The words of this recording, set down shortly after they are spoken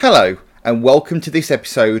Hello, and welcome to this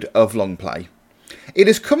episode of Long Play. It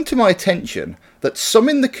has come to my attention that some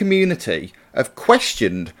in the community have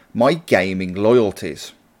questioned my gaming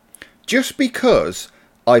loyalties. Just because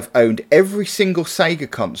I've owned every single Sega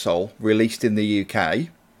console released in the UK,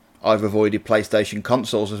 I've avoided PlayStation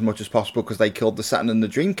consoles as much as possible because they killed the Saturn and the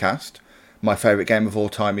Dreamcast, my favourite game of all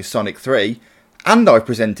time is Sonic 3, and I've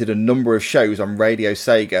presented a number of shows on Radio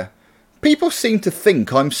Sega, people seem to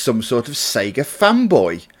think I'm some sort of Sega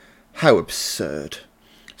fanboy. How absurd.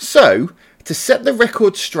 So, to set the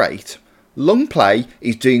record straight, Long Play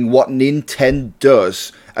is doing what Nintendo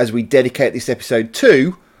does as we dedicate this episode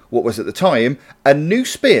to, what was at the time, a new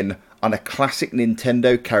spin on a classic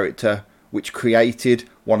Nintendo character which created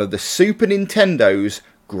one of the Super Nintendo's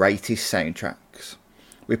greatest soundtracks.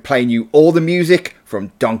 We're playing you all the music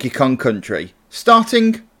from Donkey Kong Country,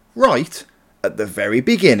 starting right at the very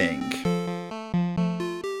beginning.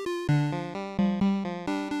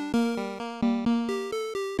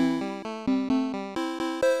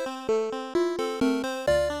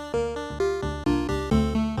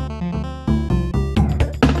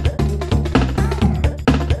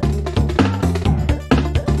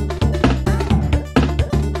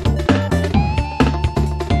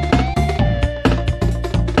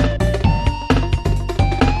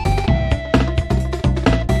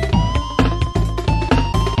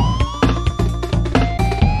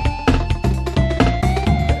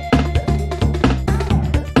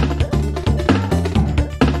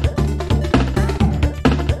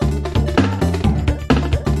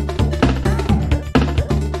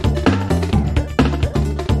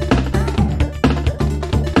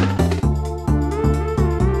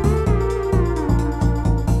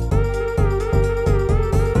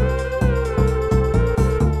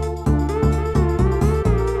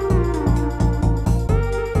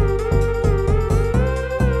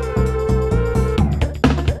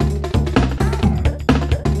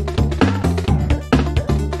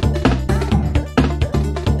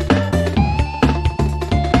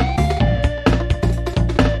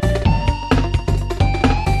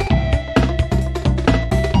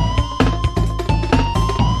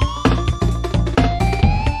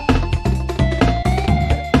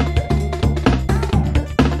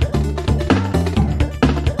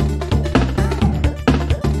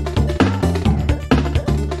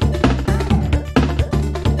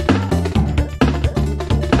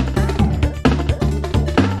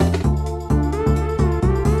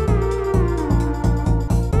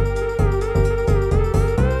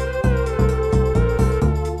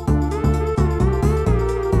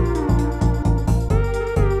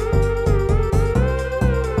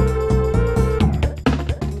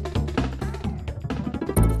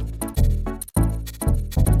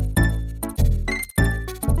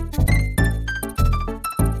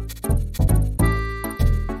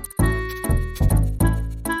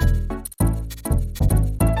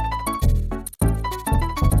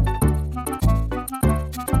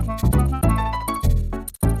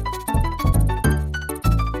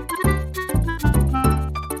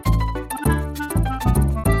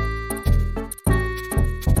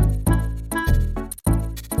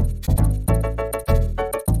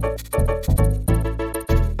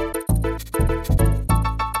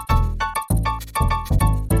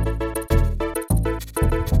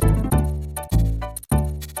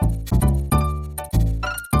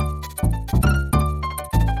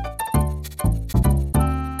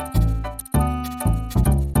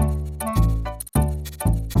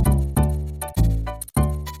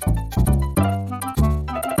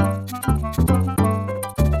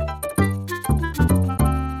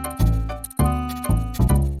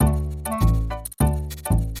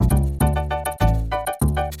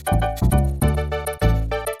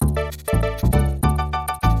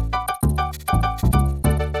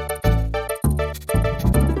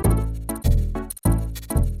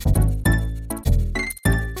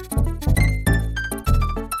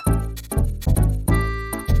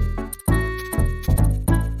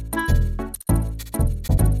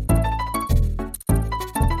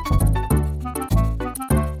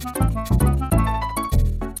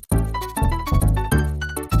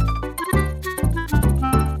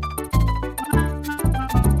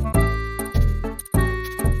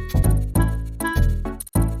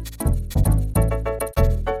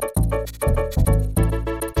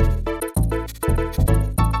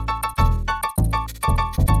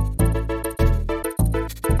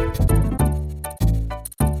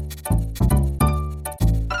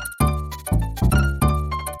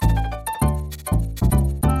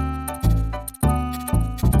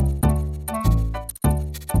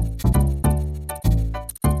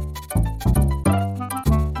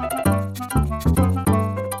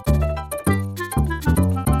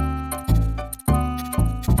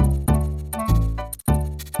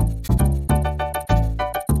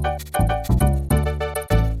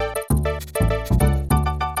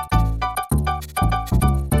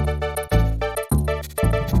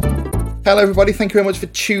 Hello everybody, thank you very much for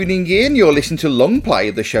tuning in. You're listening to Long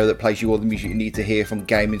Play, the show that plays you all the music you need to hear from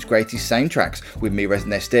gaming's greatest soundtracks with me,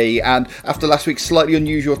 Resident SD. And after last week's slightly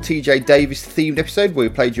unusual TJ Davis themed episode where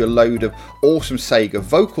we played you a load of awesome Sega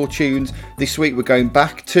vocal tunes, this week we're going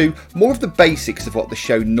back to more of the basics of what the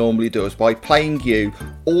show normally does by playing you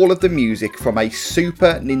all of the music from a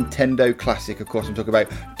Super Nintendo classic. Of course, I'm talking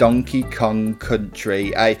about Donkey Kong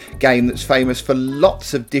Country, a game that's famous for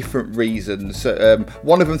lots of different reasons.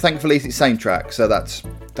 One of them, thankfully, is its soundtrack, so that's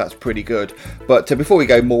pretty good. But before we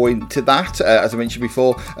go more into that, as I mentioned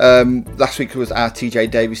before, last week was our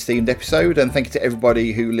TJ Davis themed episode, and thank you to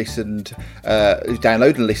everybody who listened, who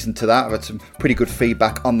downloaded and listened to that. I've had some pretty good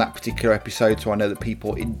feedback on that particular episode, so I know that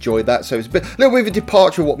people enjoyed that. So it's a little bit of a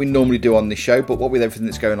departure of what we normally do on this show, but what with everything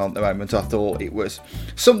that's going on at the moment, I thought it was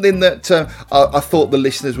something that I thought the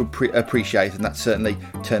listeners would appreciate, and that certainly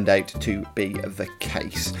turned out to be the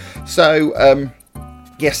case. So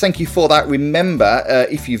yes, thank you for that. Remember,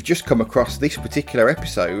 if you've just come across this particular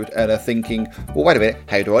episode and are thinking, well, wait a minute,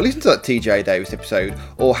 how do I listen to that TJ Davis episode?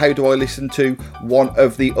 Or how do I listen to one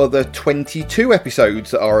of the other 22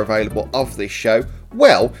 episodes that are available of this show?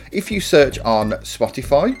 Well, if you search on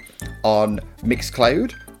Spotify, on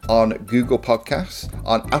Mixcloud, on Google Podcasts,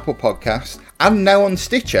 on Apple Podcasts, and now on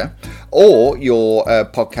Stitcher, or your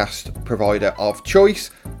podcast provider of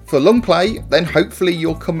choice, for Long Play, then hopefully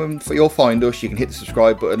you'll find us. You can hit the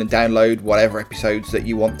subscribe button and download whatever episodes that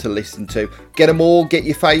you want to listen to. Get them all, get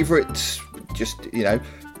your favourites. Just,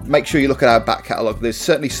 make sure you look at our back catalogue. There's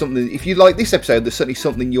certainly something, if you like this episode, there's certainly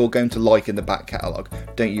something you're going to like in the back catalogue.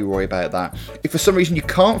 Don't you worry about that. If for some reason you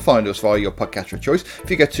can't find us via your podcaster of choice, if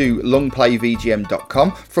you go to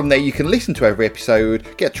longplayvgm.com, from there you can listen to every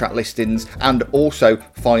episode, get track listings, and also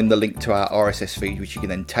find the link to our RSS feed, which you can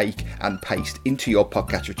then take and paste into your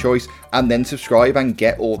podcaster of choice, and then subscribe and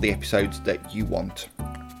get all the episodes that you want.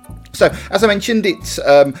 So, as I mentioned, it's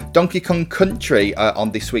Donkey Kong Country on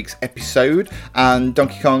this week's episode, and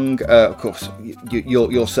Donkey Kong, of course,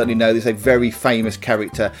 you'll certainly know, there's a very famous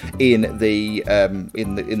character in the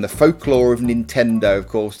folklore of Nintendo. Of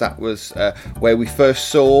course, that was where we first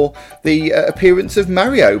saw the appearance of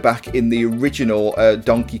Mario back in the original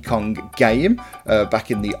Donkey Kong game,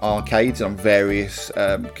 back in the arcades on various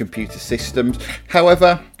computer systems.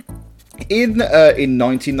 However, in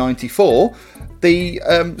 1994. The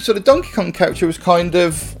sort of Donkey Kong character was kind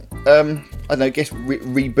of,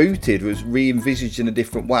 rebooted, was re-envisaged in a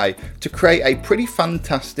different way to create a pretty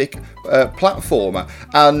fantastic platformer.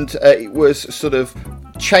 And it was sort of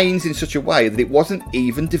changed in such a way that it wasn't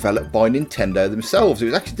even developed by Nintendo themselves. It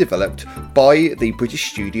was actually developed by the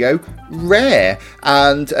British studio Rare,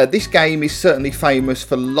 and this game is certainly famous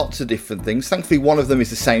for lots of different things. Thankfully, one of them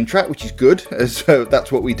is the soundtrack, which is good, as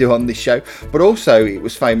that's what we do on this show, but also it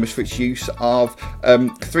was famous for its use of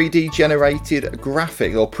 3D generated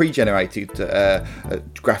graphics, or pre-generated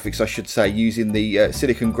graphics I should say, using the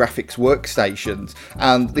Silicon Graphics workstations,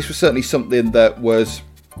 and this was certainly something that was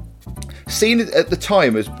seen at the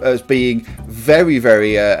time as being very,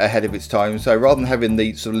 very ahead of its time. So rather than having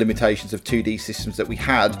the sort of limitations of 2D systems that we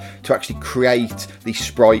had to actually create these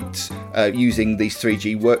sprites using these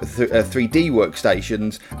 3D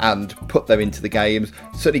workstations and put them into the games,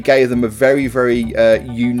 certainly gave them a very, very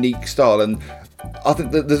unique style. And I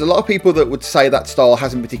think that there's a lot of people that would say that style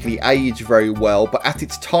hasn't particularly aged very well, but at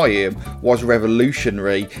its time was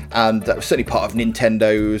revolutionary, and that was certainly part of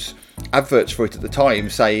Nintendo's adverts for it at the time,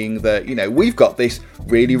 saying that, we've got this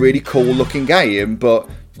really, really cool looking game, but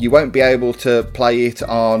you won't be able to play it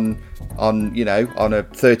on a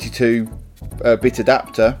 32-bit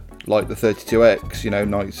adapter like the 32X.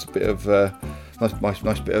 Nice bit of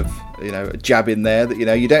nice bit of a jab in there that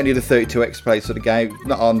you don't need a 32X to play sort of game,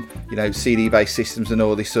 not on CD based systems and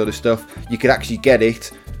all this sort of stuff. You could actually get it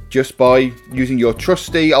just by using your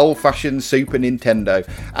trusty old fashioned Super Nintendo,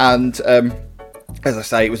 and as I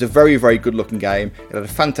say, it was a very, very good looking game. It had a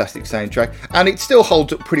fantastic soundtrack, and it still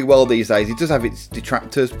holds up pretty well these days. It does have its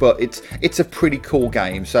detractors, but it's a pretty cool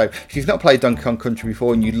game. So if you've not played Donkey Kong Country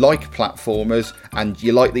before and you like platformers and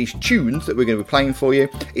you like these tunes that we're going to be playing for you,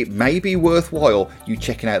 it may be worthwhile you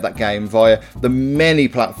checking out that game via the many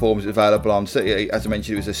platforms available on. So, as I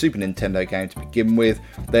mentioned, it was a Super Nintendo game to begin with.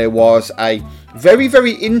 There was a very,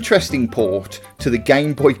 very interesting port to the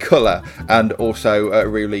Game Boy Color, and also a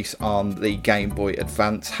release on the Game Boy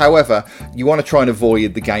Advance. However, you want to try and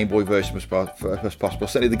avoid the Game Boy version as possible.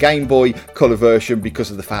 Certainly the Game Boy Color version, because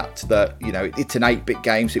of the fact that it's an 8-bit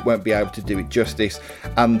game, so it won't be able to do it justice.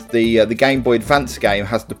 And the Game Boy Advance game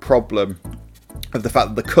has the problem of the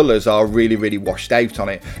fact that the colours are really, really washed out on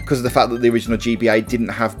it. Because of the fact that the original GBA didn't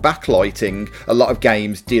have backlighting, a lot of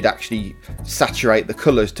games did actually saturate the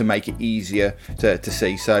colours to make it easier to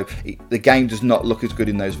see. So the game does not look as good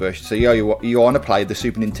in those versions. So you want to play the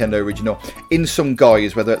Super Nintendo original in some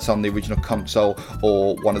guise, whether it's on the original console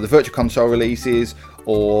or one of the Virtual Console releases,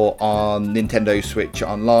 or on Nintendo Switch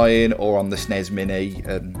Online, or on the SNES Mini,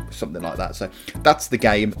 something like that. So that's the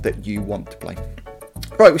game that you want to play.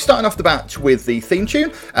 Right, we're starting off the batch with the theme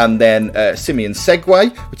tune, and then Simian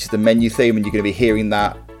Segue, which is the menu theme, and you're going to be hearing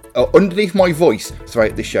that underneath my voice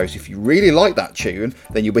throughout this show. So if you really like that tune,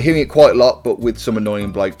 then you'll be hearing it quite a lot, but with some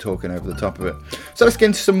annoying bloke talking over the top of it. So let's get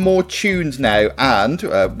into some more tunes now, and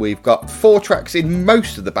we've got 4 tracks in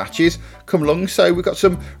most of the batches come along, so we've got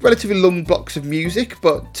some relatively long blocks of music,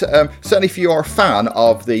 but certainly if you are a fan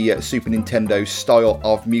of the Super Nintendo style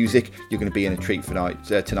of music, you're going to be in a treat for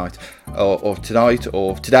tonight, or tonight,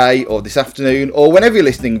 or today, or this afternoon, or whenever you're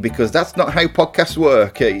listening, because that's not how podcasts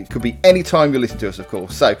work. It could be any time you listen to us, of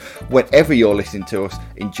course. So whenever you're listening to us,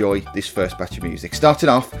 enjoy this first batch of music. Starting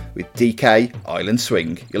off with DK Island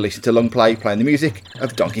Swing. You'll listen to Long Play playing the music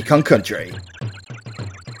of Donkey Kong Country.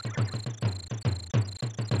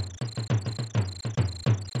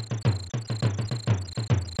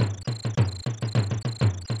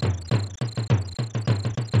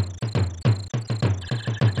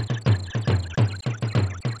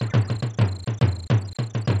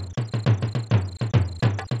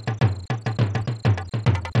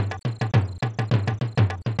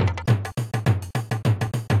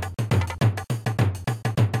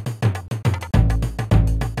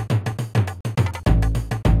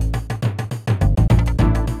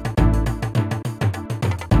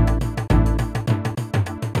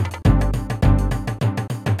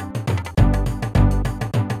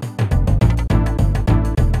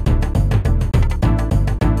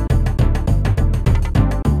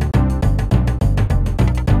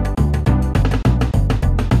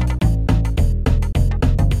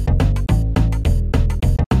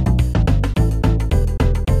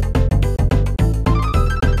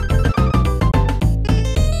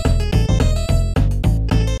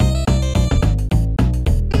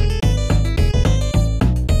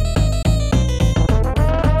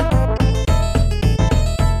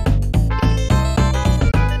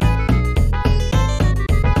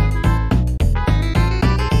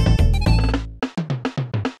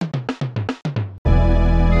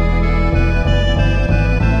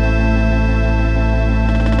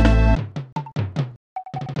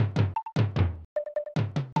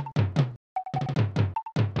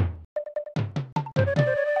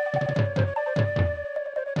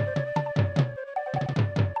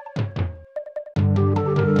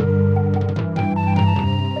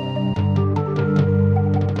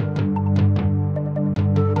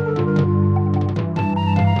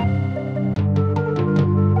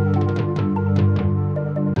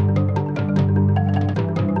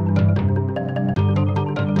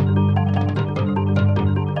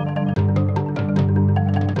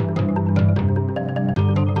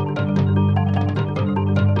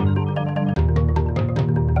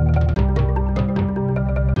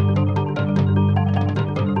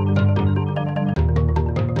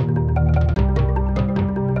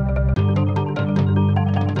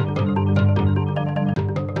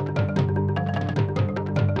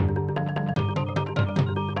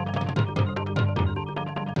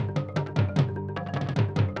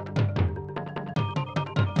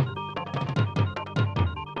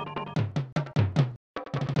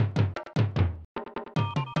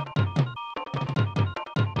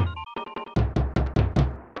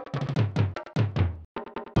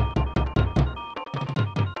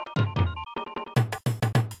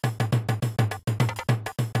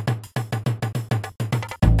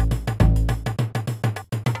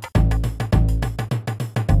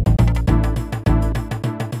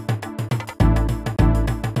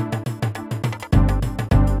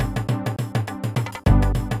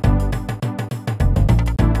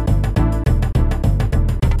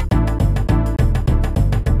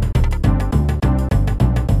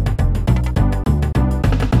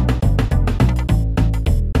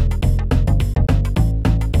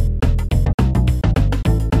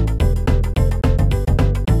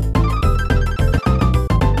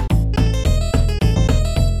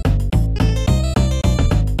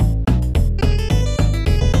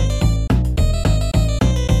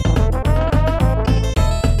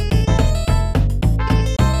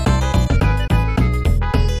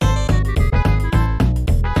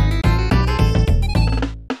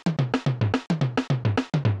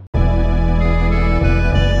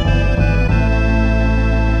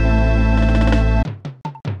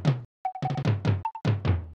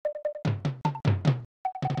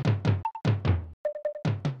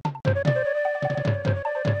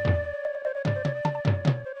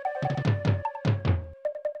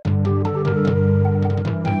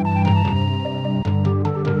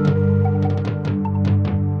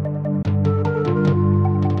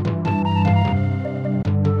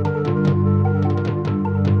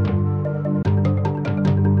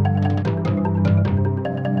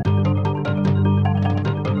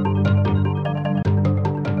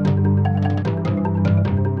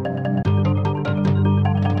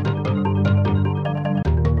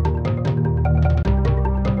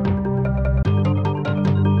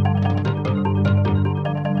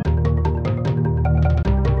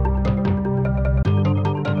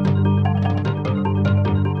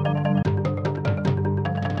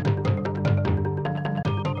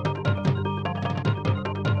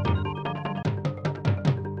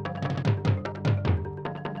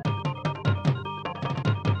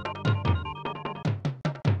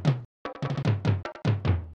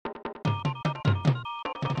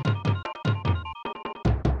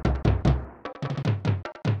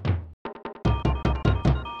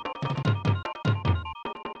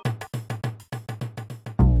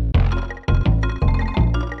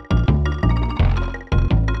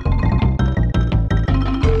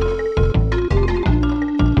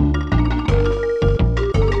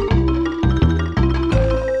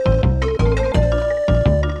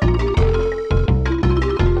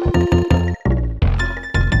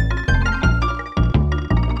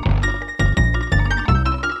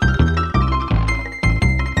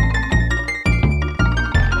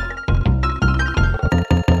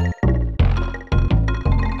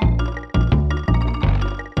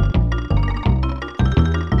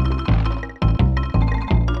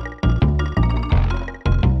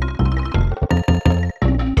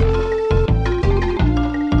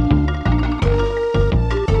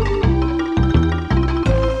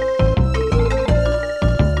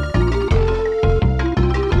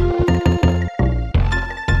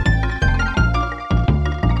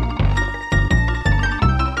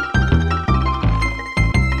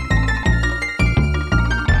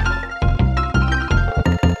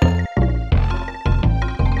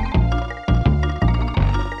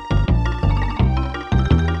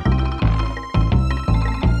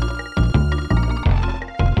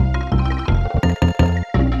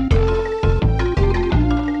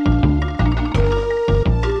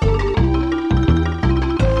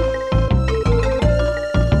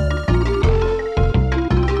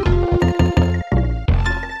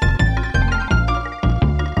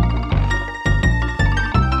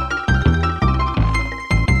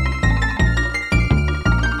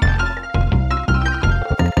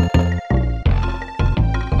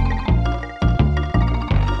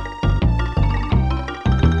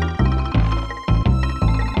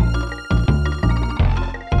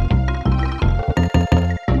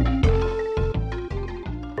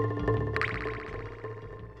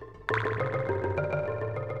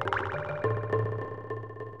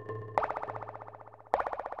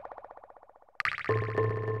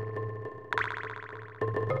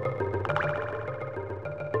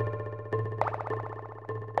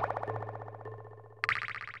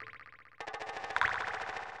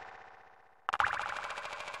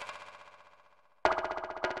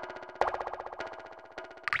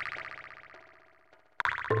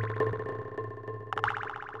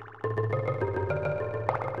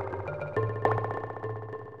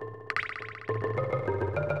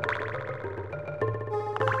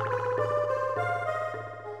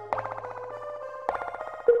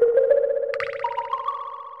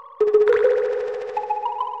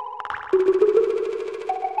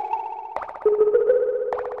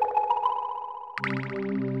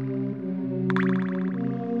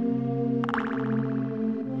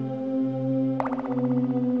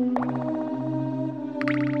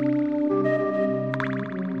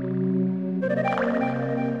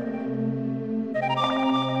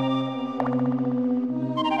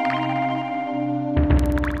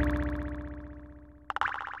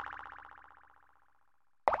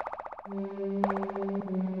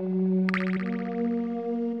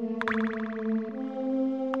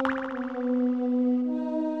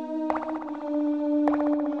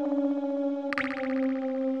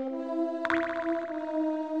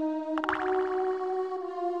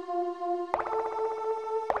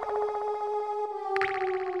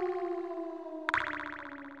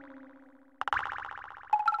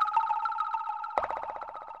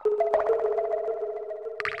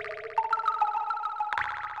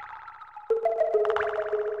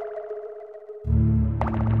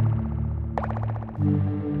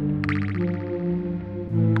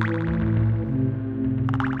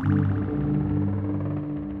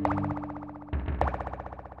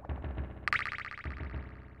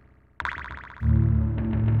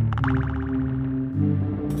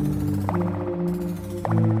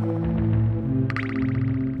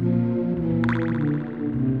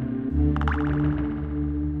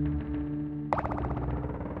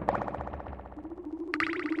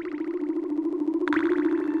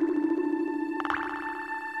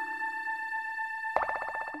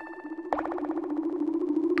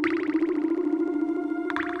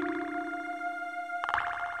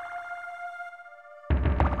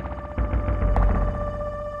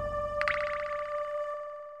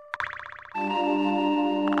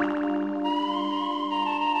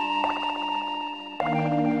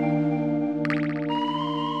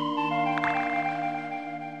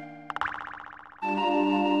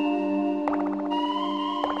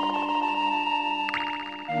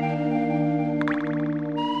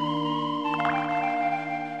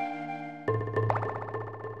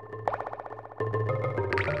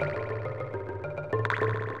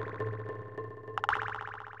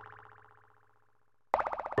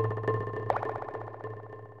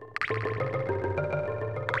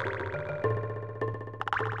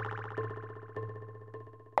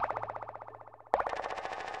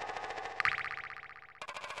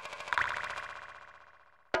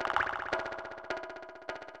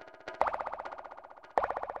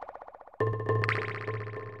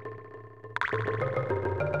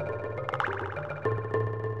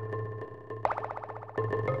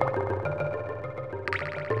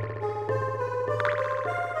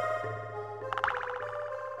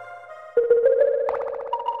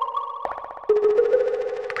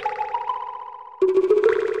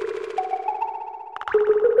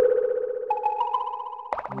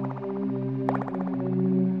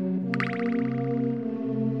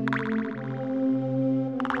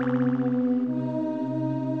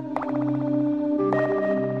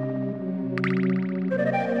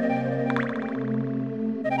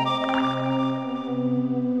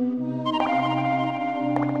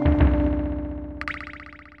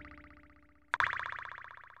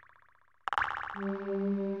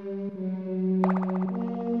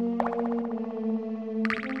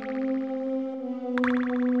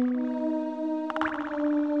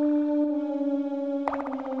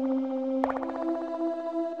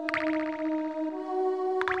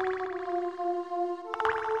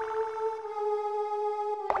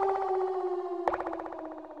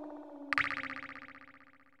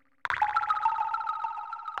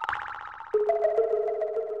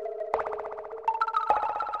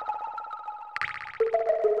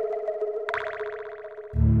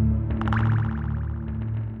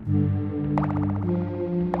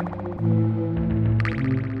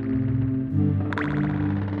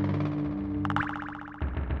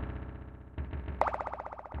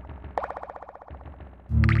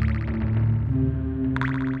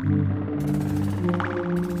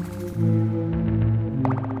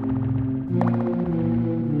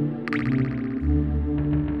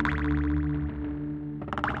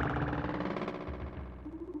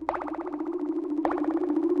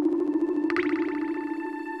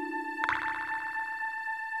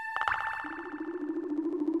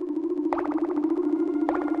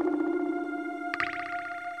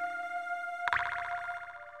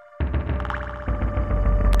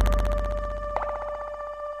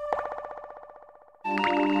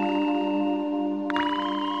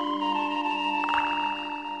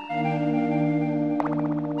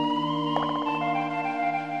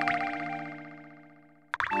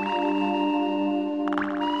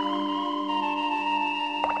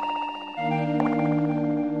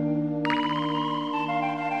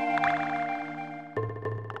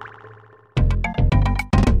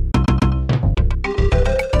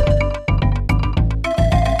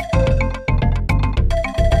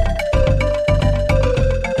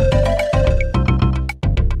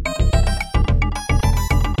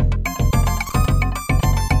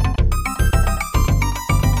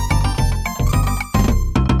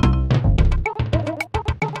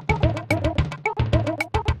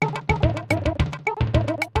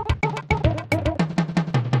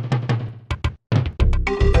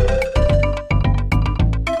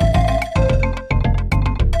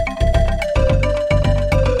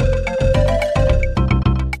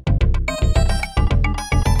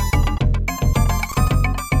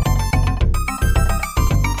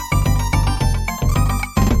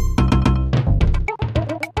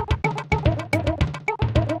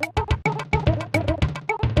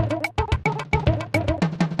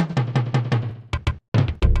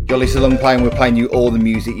 You're listening to Long Play and we're playing you all the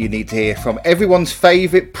music you need to hear from everyone's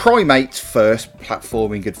favourite Primate's first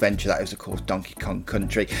platforming adventure. That is, of course, Donkey Kong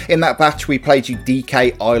Country. In that batch, we played you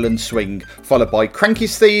DK Island Swing, followed by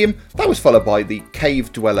Cranky's theme. That was followed by the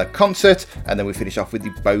Cave Dweller concert, and then we finish off with the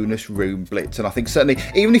Bonus Room Blitz. And I think certainly,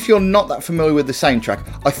 even if you're not that familiar with the soundtrack,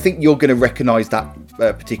 I think you're going to recognise that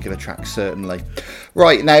particular track, certainly.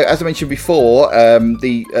 Right, now, as I mentioned before,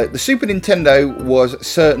 the Super Nintendo was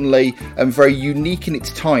certainly very unique in its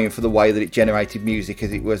time for the way that it generated music,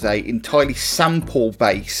 as it was a entirely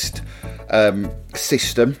sample-based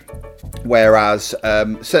system. Whereas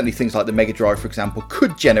certainly things like the Mega Drive, for example,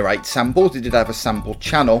 could generate samples. It did have a sample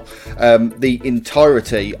channel. The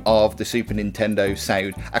entirety of the Super Nintendo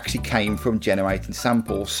sound actually came from generating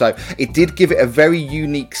samples. So it did give it a very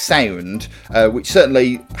unique sound, which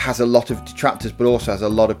certainly has a lot of detractors, but also has a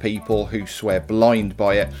lot of people who swear blind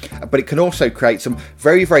by it. But it can also create some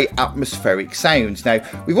very, very atmospheric sounds. Now,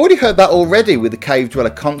 we've already heard that already with the Cave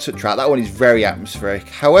Dweller concert track. That one is very atmospheric.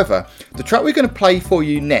 However, the track we're going to play for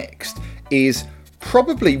you next is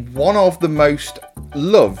probably one of the most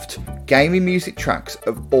loved gaming music tracks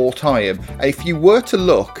of all time. And if you were to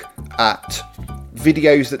look at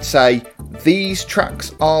videos that say these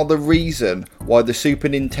tracks are the reason why the Super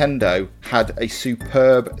Nintendo had a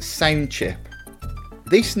superb sound chip,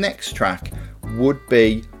 this next track would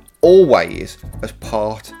be always as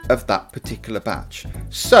part of that particular batch.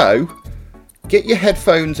 So get your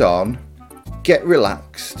headphones on, get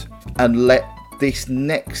relaxed, and let this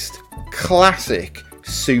next classic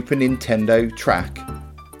Super Nintendo track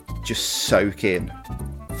just soak in.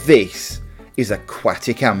 This is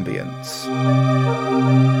Aquatic Ambience.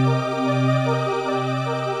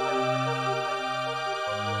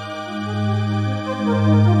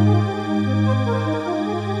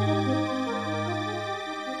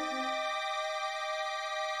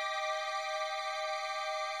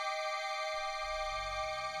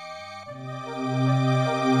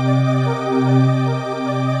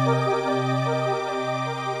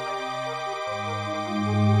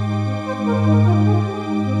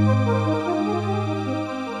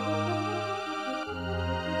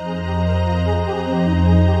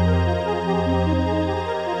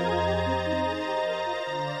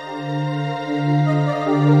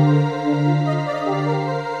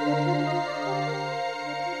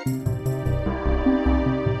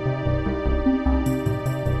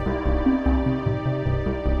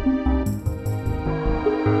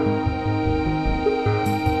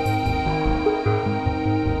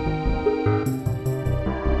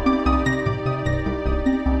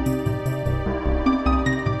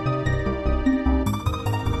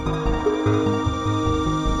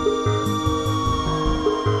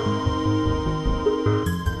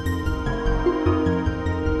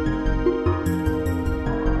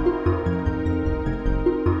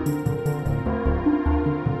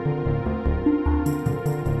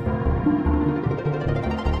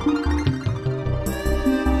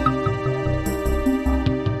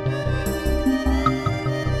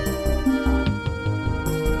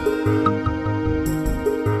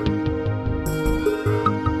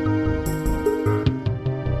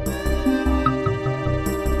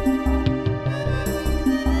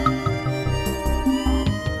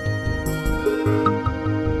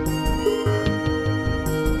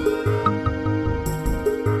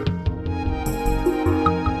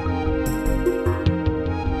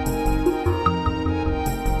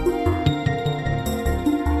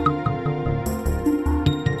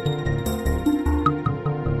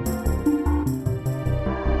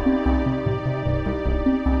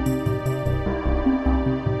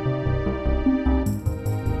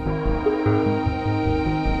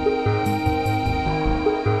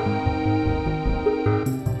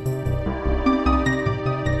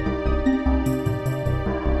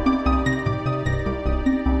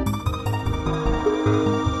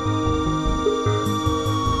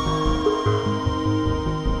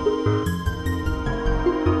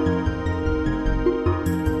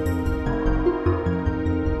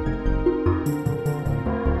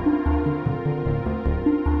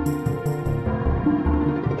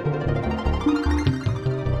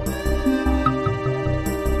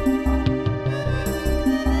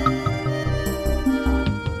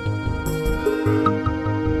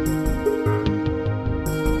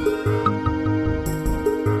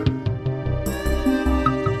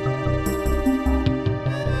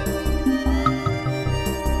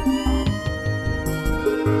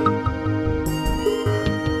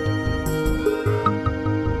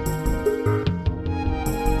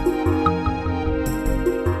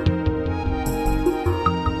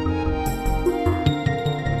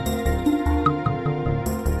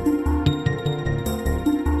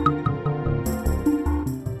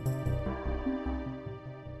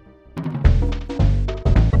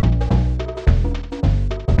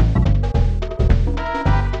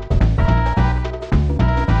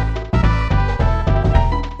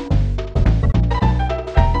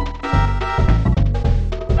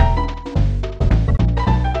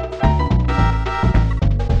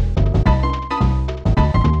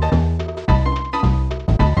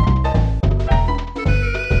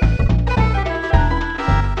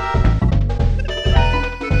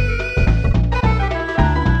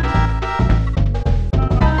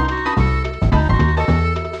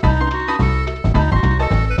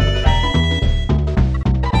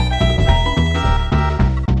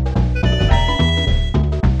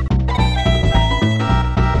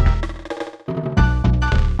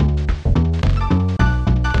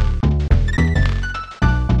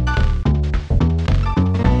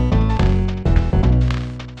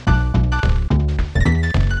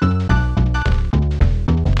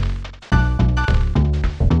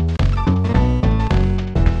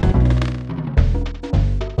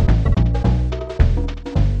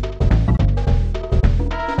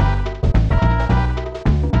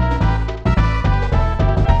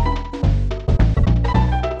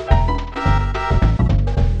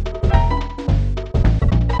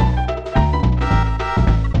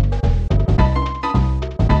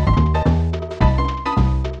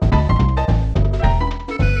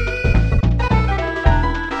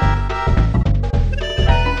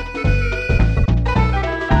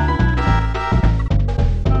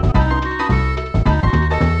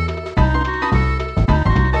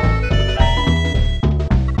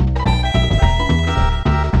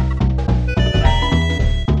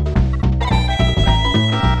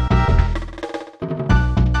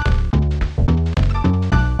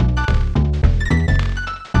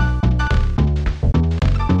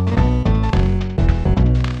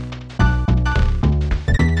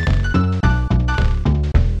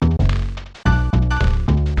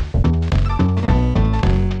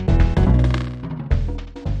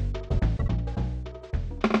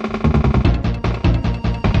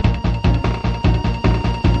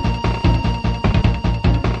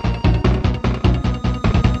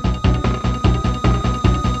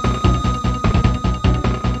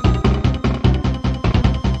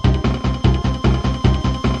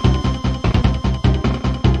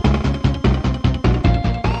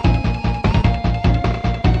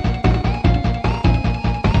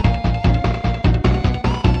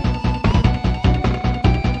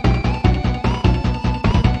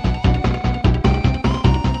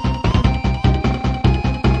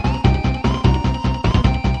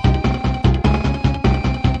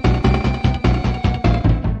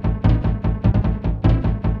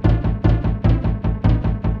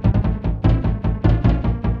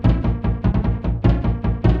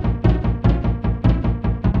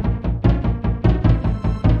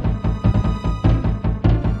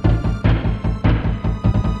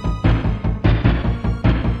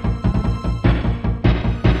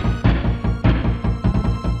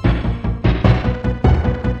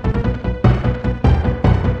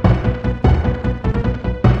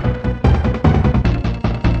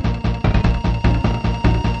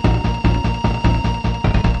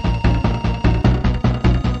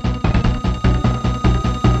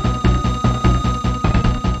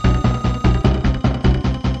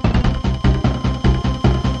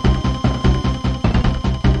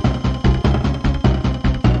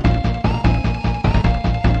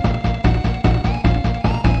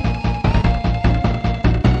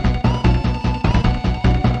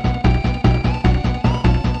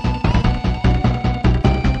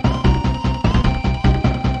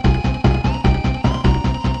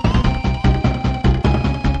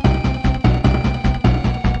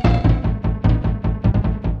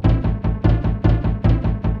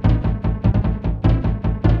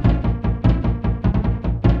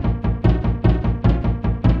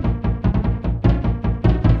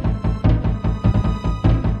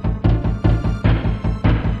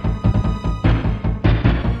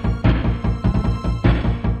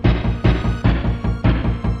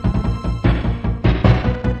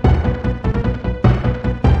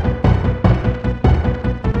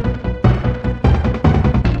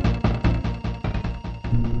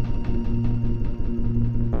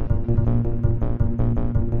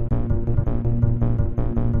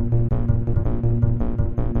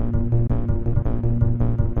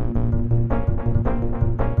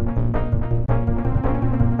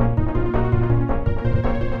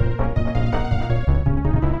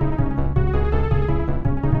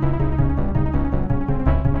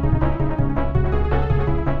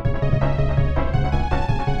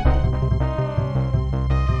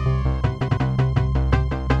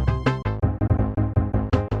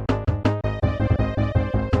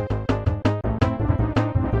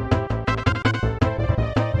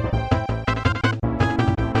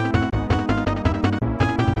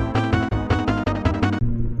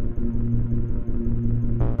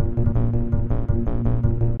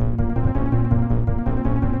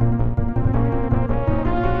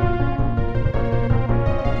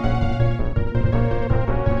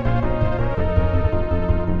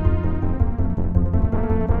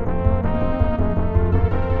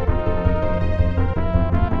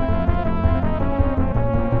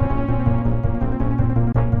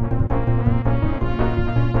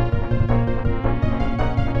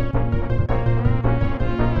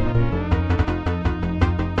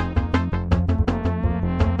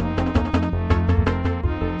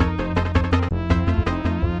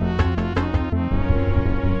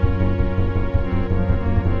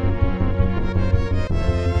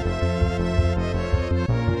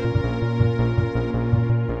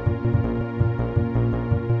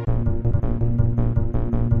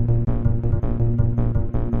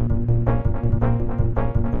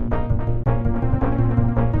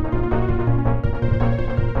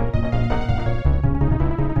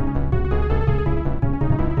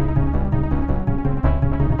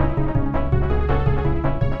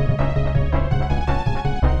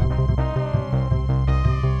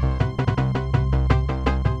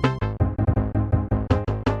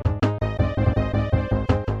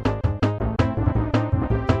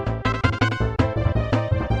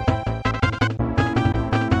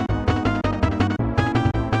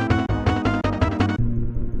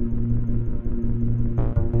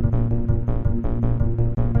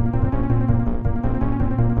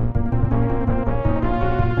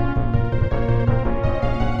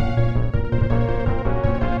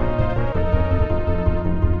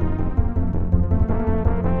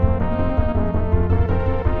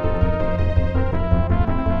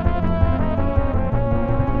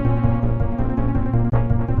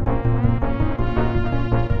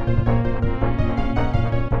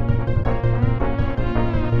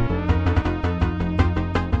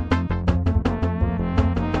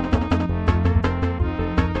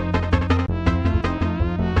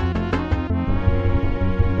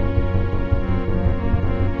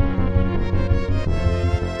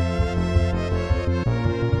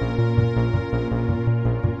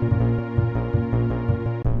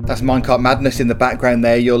 That's Minecart Madness in the background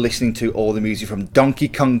there. You're listening to all the music from Donkey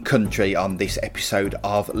Kong Country on this episode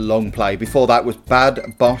of Long Play. Before that was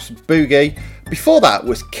Bad Boss Boogie. Before that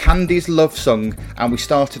was Candy's Love Song. And we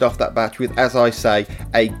started off that batch with, as I say,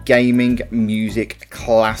 a gaming music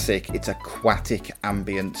classic. It's aquatic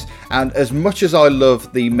ambience. And as much as I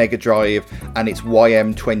love the Mega Drive and its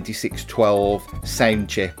YM2612 sound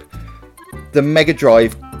chip, the Mega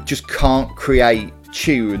Drive just can't create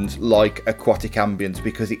tunes like aquatic ambience,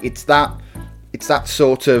 because it's that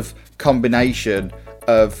sort of combination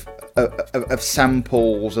of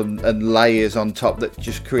samples and layers on top that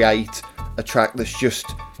just create a track that's just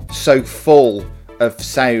so full of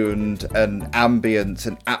sound and ambience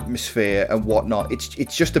and atmosphere and whatnot.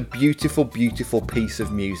 It's just a beautiful piece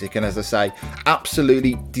of music, and as I say,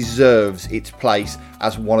 absolutely deserves its place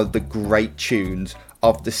as one of the great tunes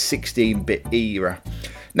of the 16-bit era.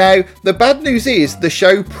 Now, the bad news is the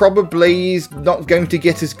show probably is not going to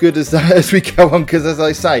get as good as that as we go on, because as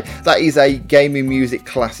I say, that is a gaming music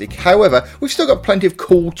classic. However, we've still got plenty of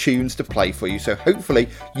cool tunes to play for you, so hopefully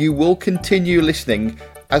you will continue listening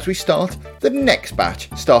as we start the next batch,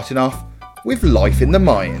 starting off with Life in the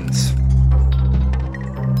Mines.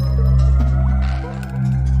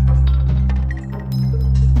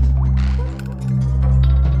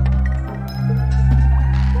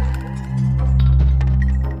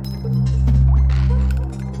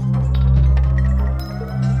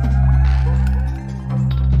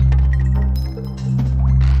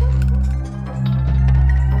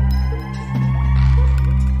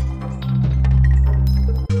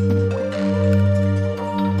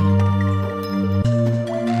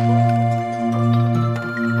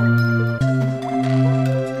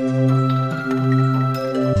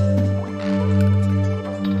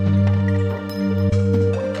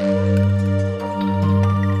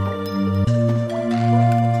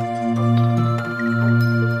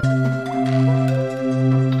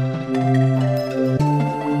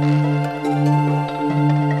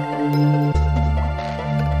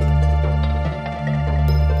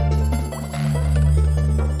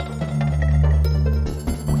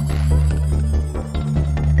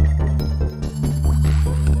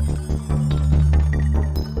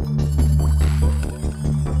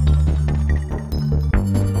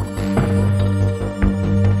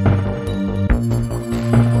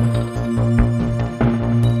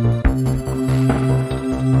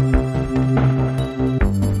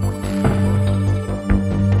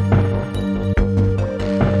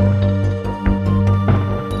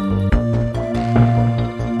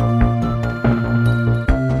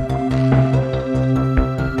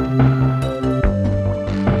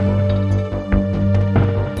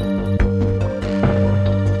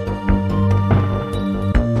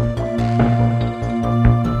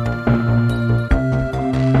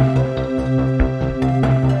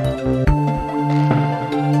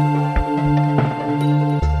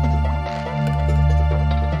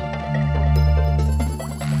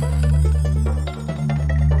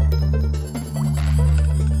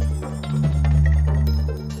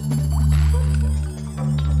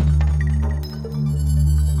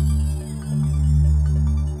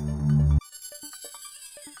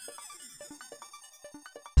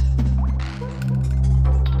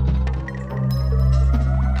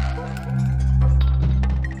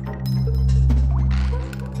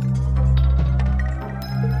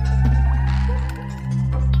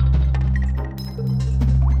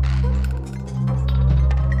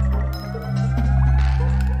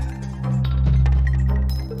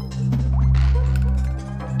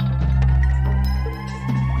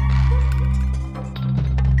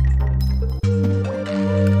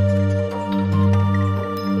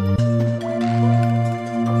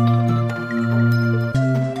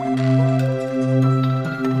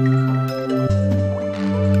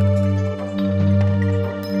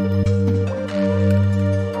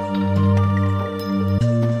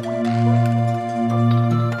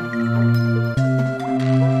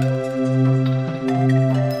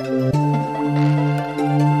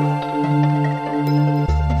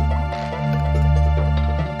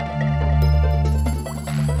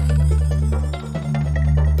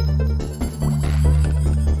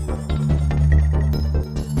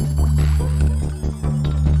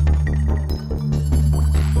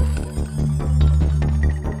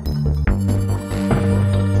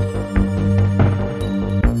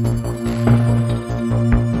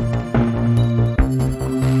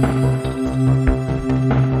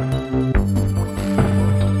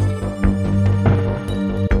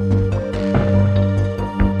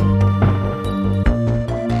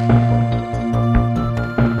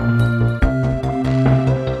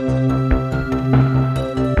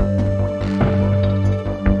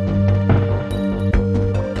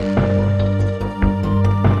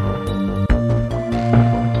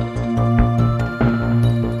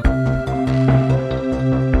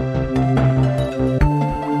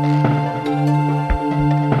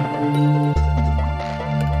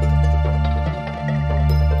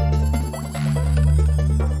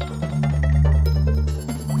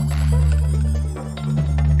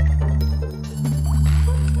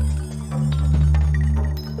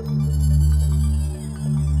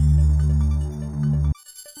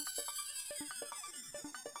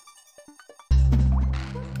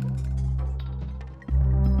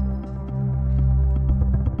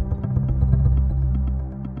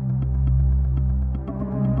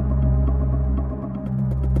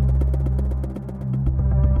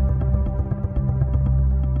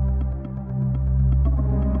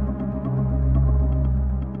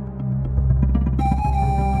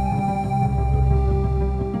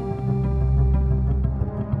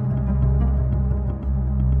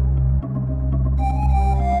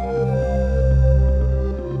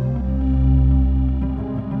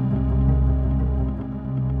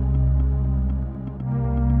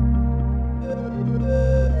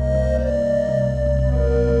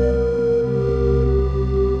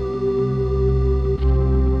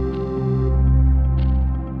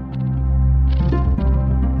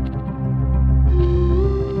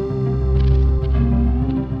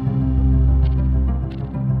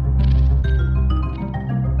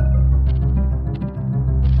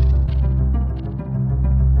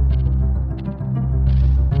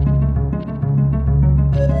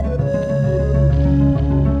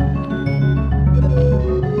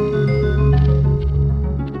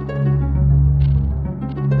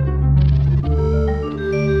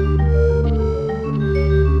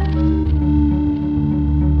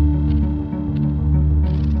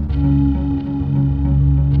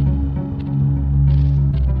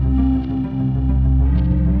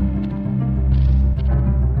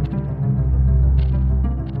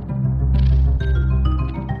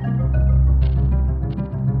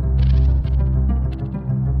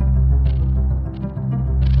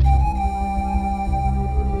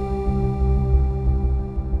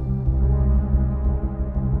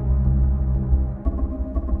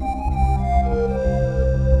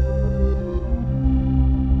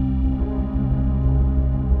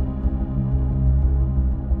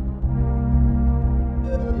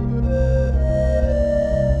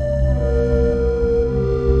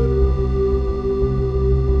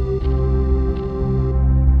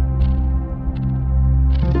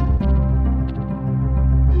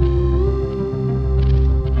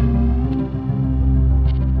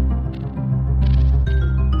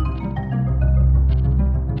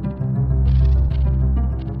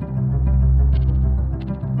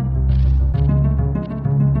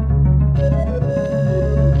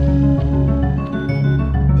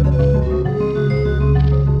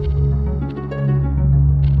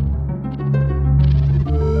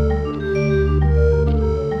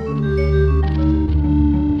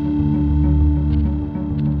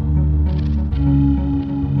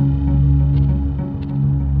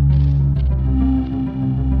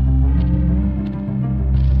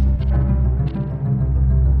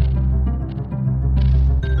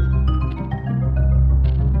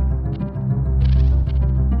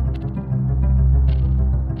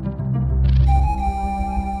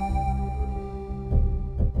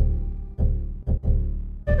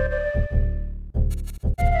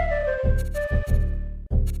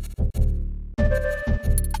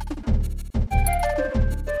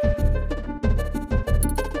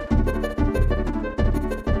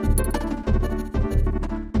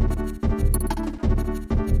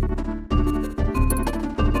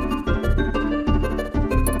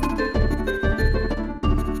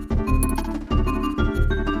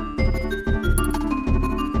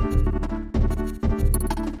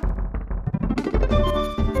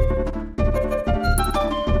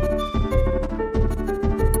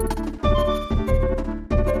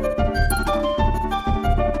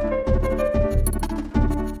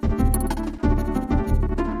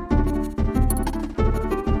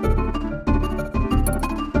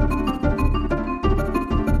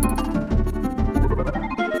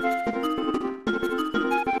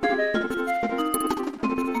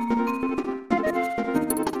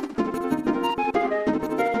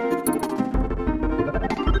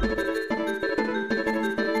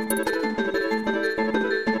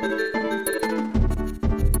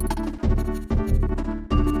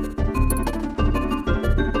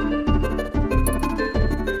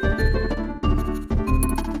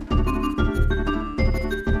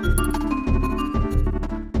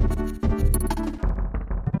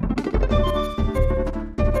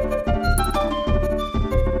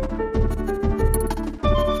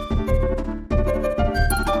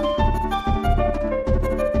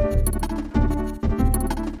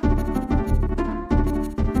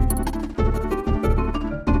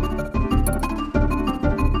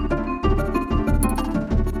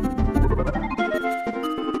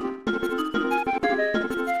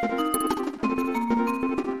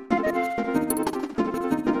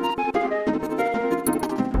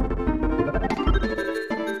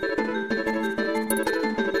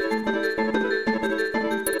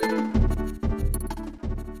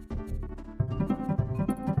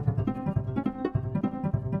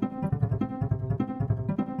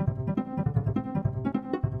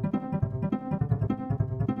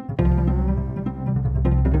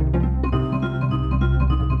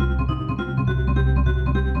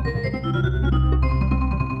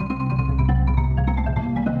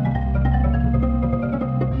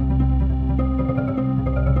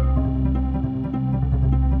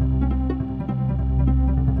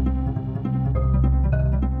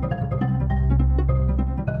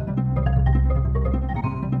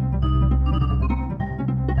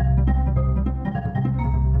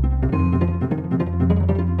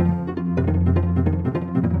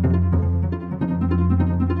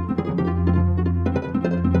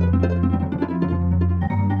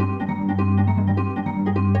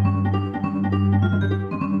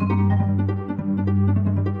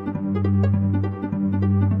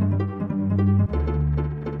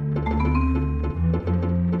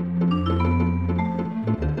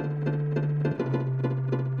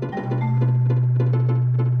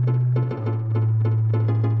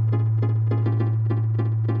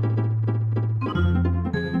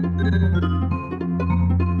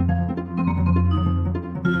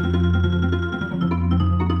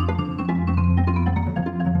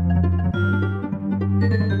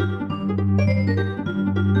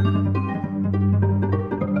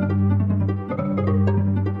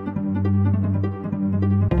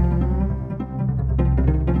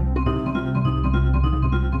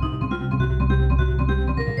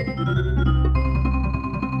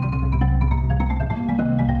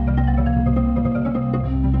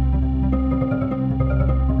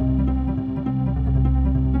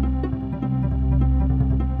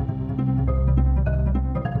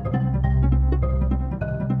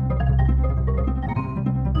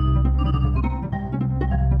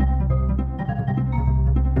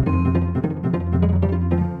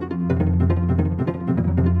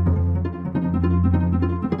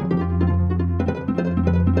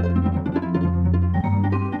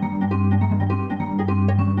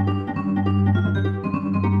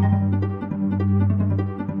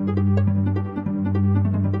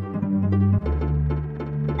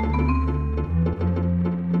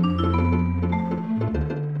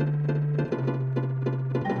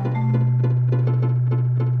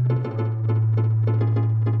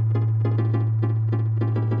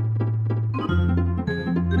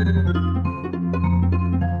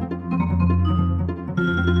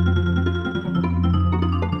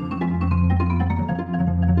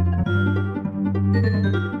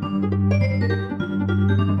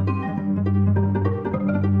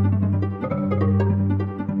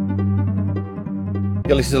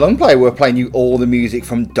 You're listening to Long Play. We're playing you all the music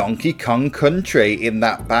from Donkey Kong Country. In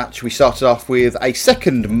that batch, we started off with a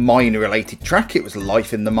second mine-related track. It was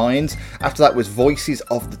Life in the Mines. After that was Voices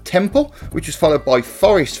of the Temple, which was followed by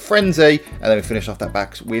Forest Frenzy, and then we finished off that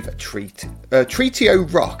batch with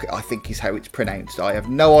Treatio Rock, I think is how it's pronounced. I have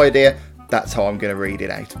no idea. That's how I'm going to read it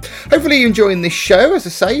out. Hopefully you're enjoying this show. As I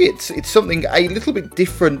say, it's something a little bit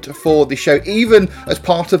different for the show, even as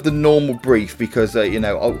part of the normal brief, because, I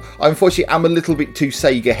unfortunately am a little bit too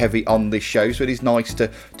Sega heavy on this show, so it is nice to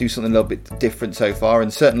do something a little bit different so far.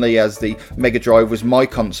 And certainly as the Mega Drive was my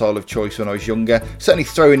console of choice when I was younger, certainly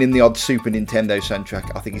throwing in the odd Super Nintendo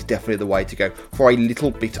soundtrack, I think is definitely the way to go for a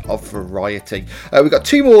little bit of variety. We've got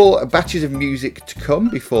two more batches of music to come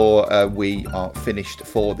before we are finished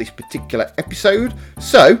for this particular episode,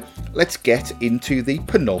 so let's get into the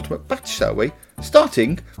penultimate batch, shall we?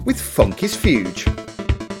 Starting with Funky's Fuge.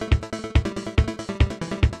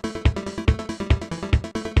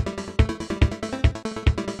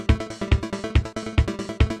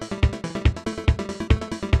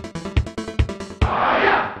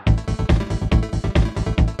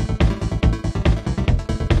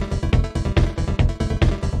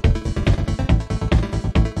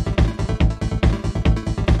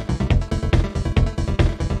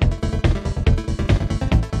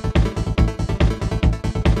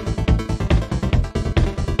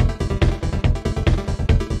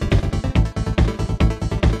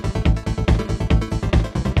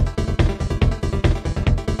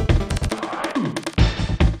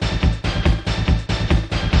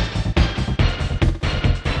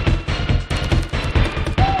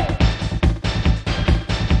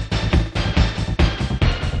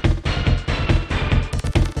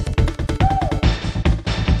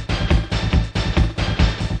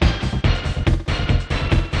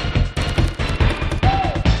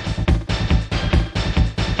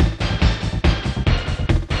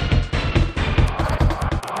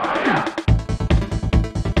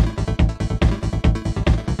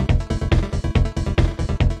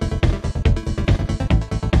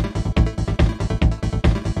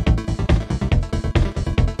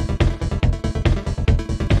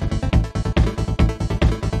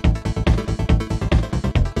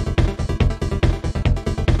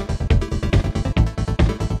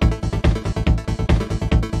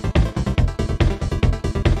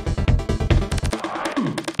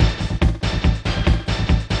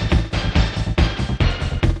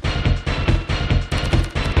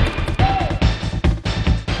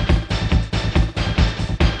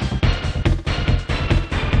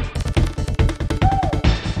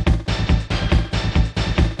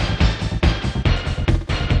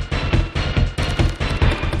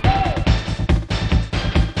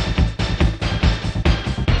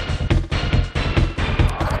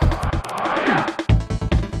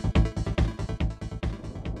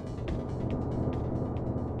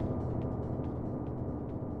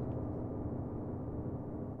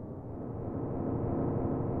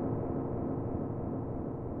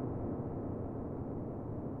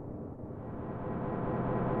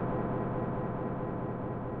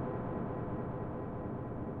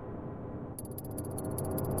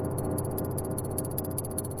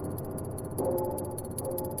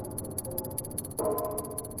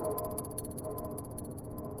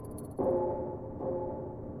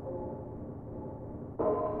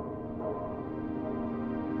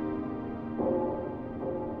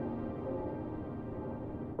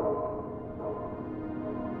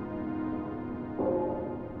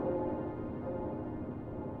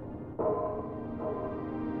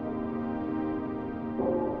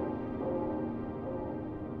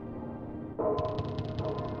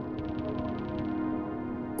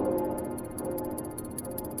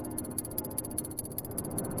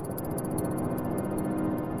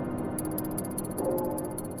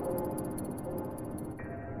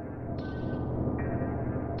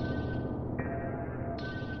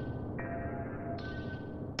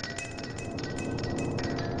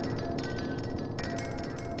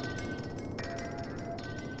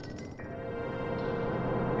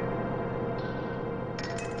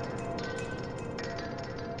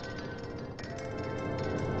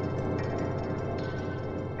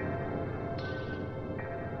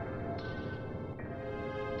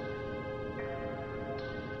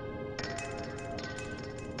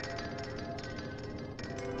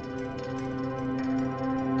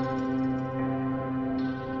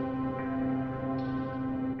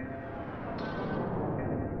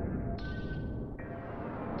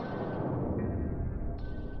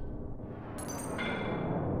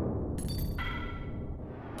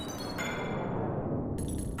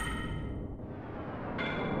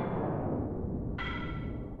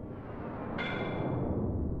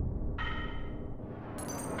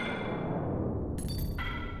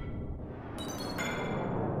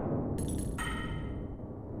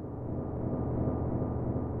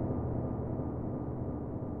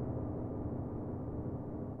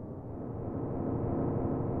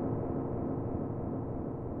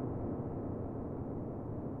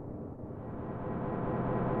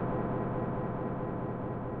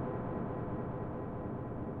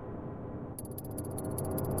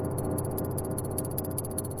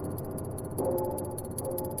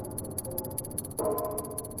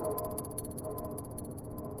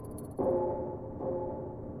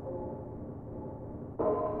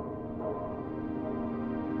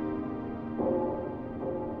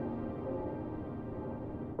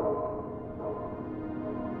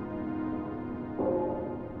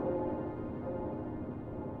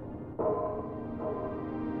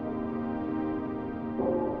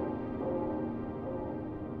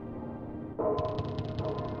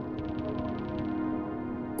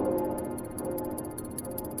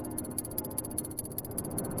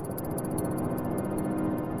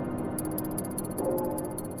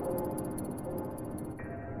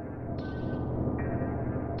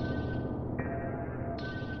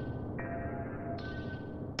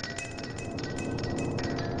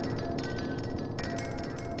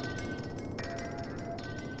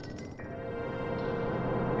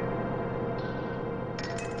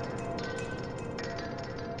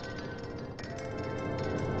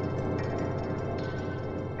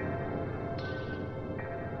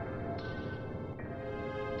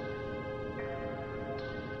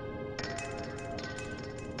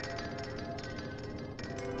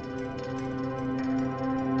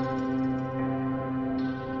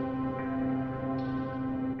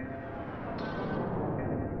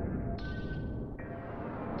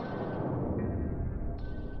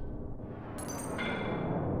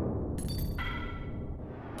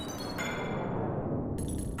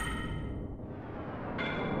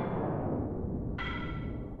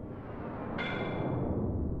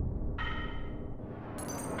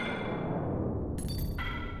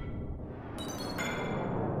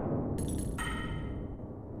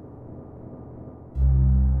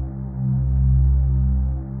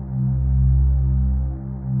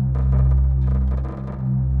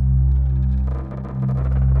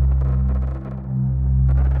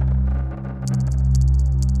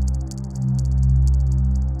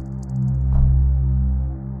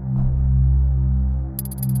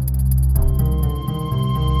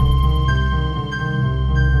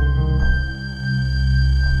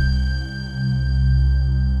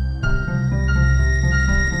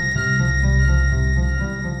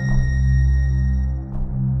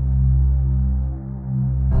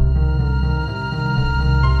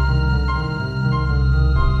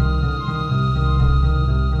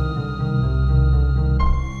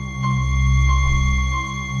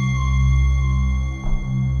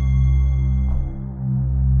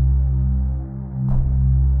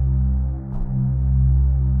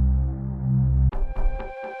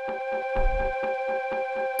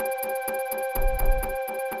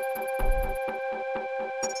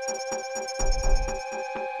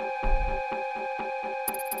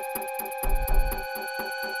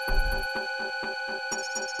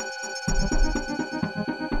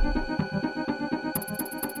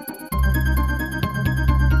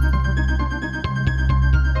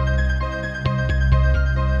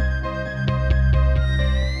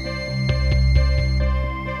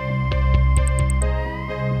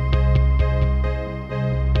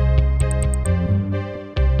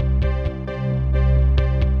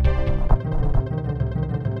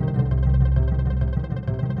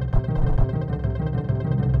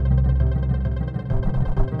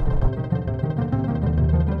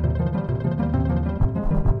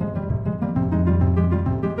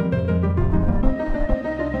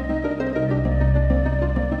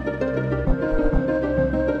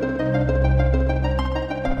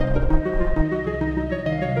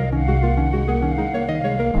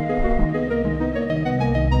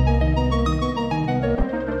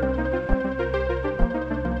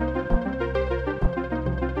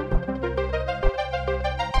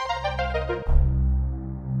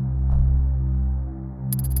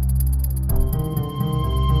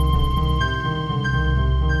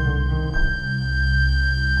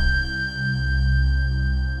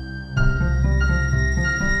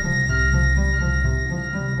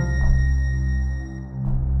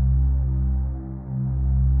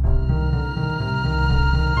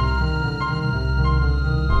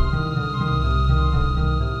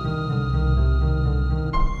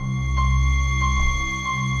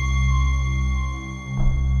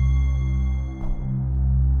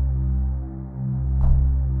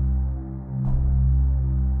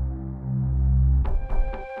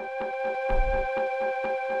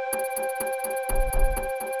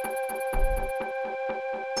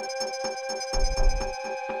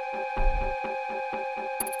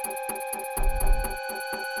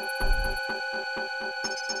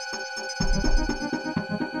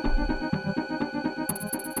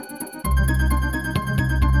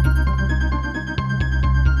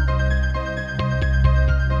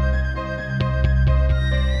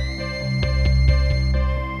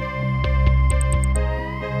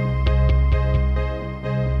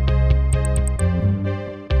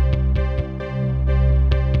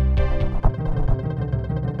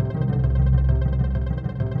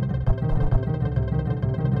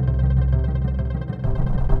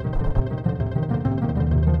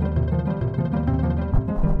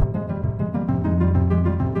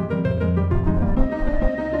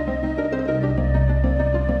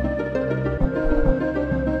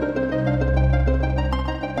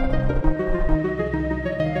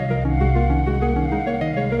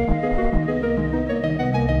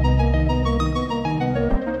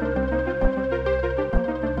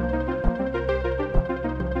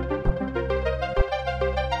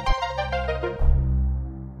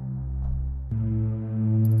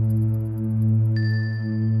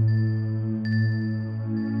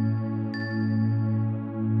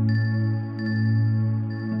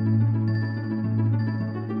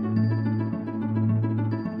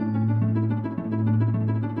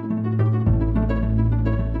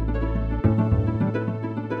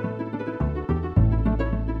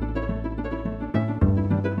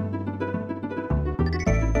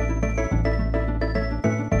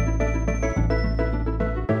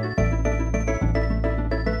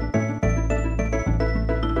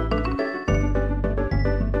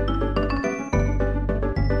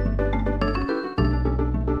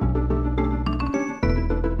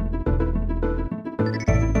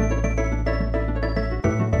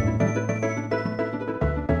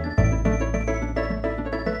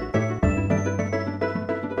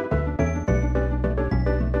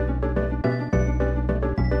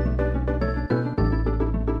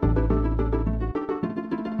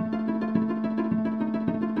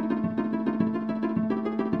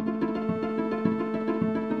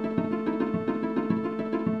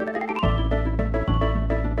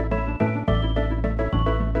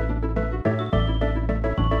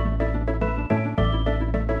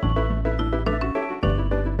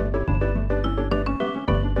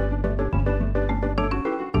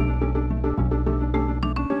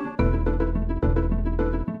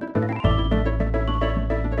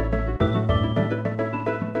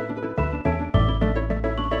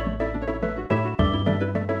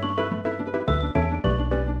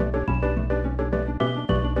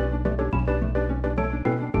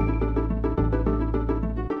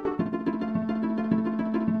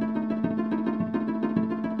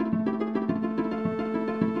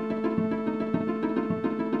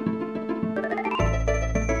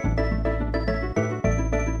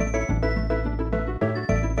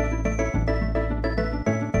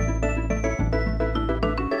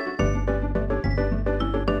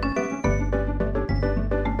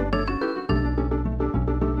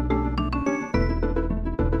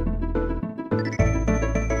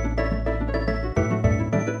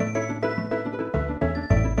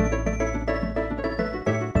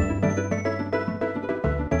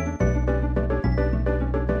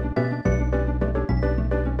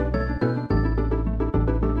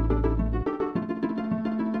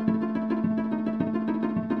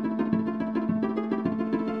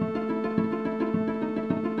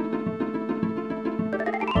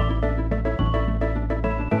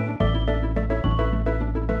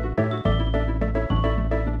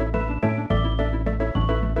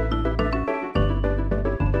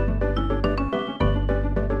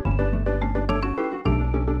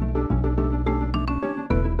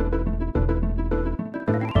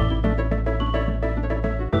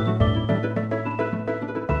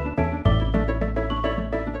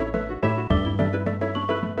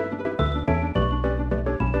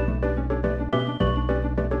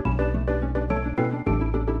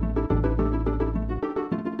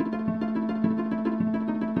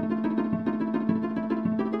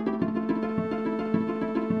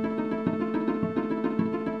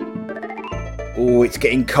 Oh, it's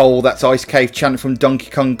getting cold. That's Ice Cave Chant from Donkey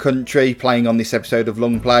Kong Country playing on this episode of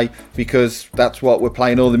Long Play, because that's what we're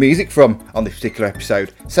playing all the music from on this particular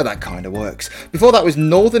episode, so that kind of works. Before that was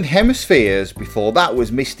Northern Hemispheres, before that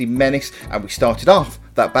was Misty Menace, and we started off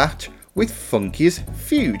that batch with Funky's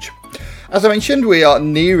Fuge. As I mentioned, we are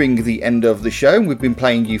nearing the end of the show. We've been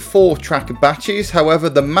playing you 4-track batches, however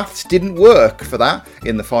the maths didn't work for that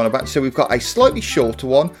in the final batch, so we've got a slightly shorter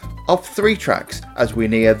one of 3 tracks as we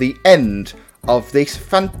near the end of this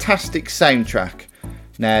fantastic soundtrack.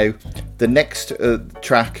 Now, the next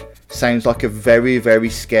track sounds like a very,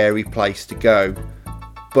 very scary place to go,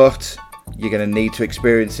 but you're going to need to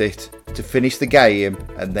experience it to finish the game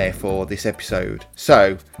and therefore this episode.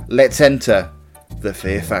 So, let's enter the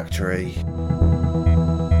Fear Factory.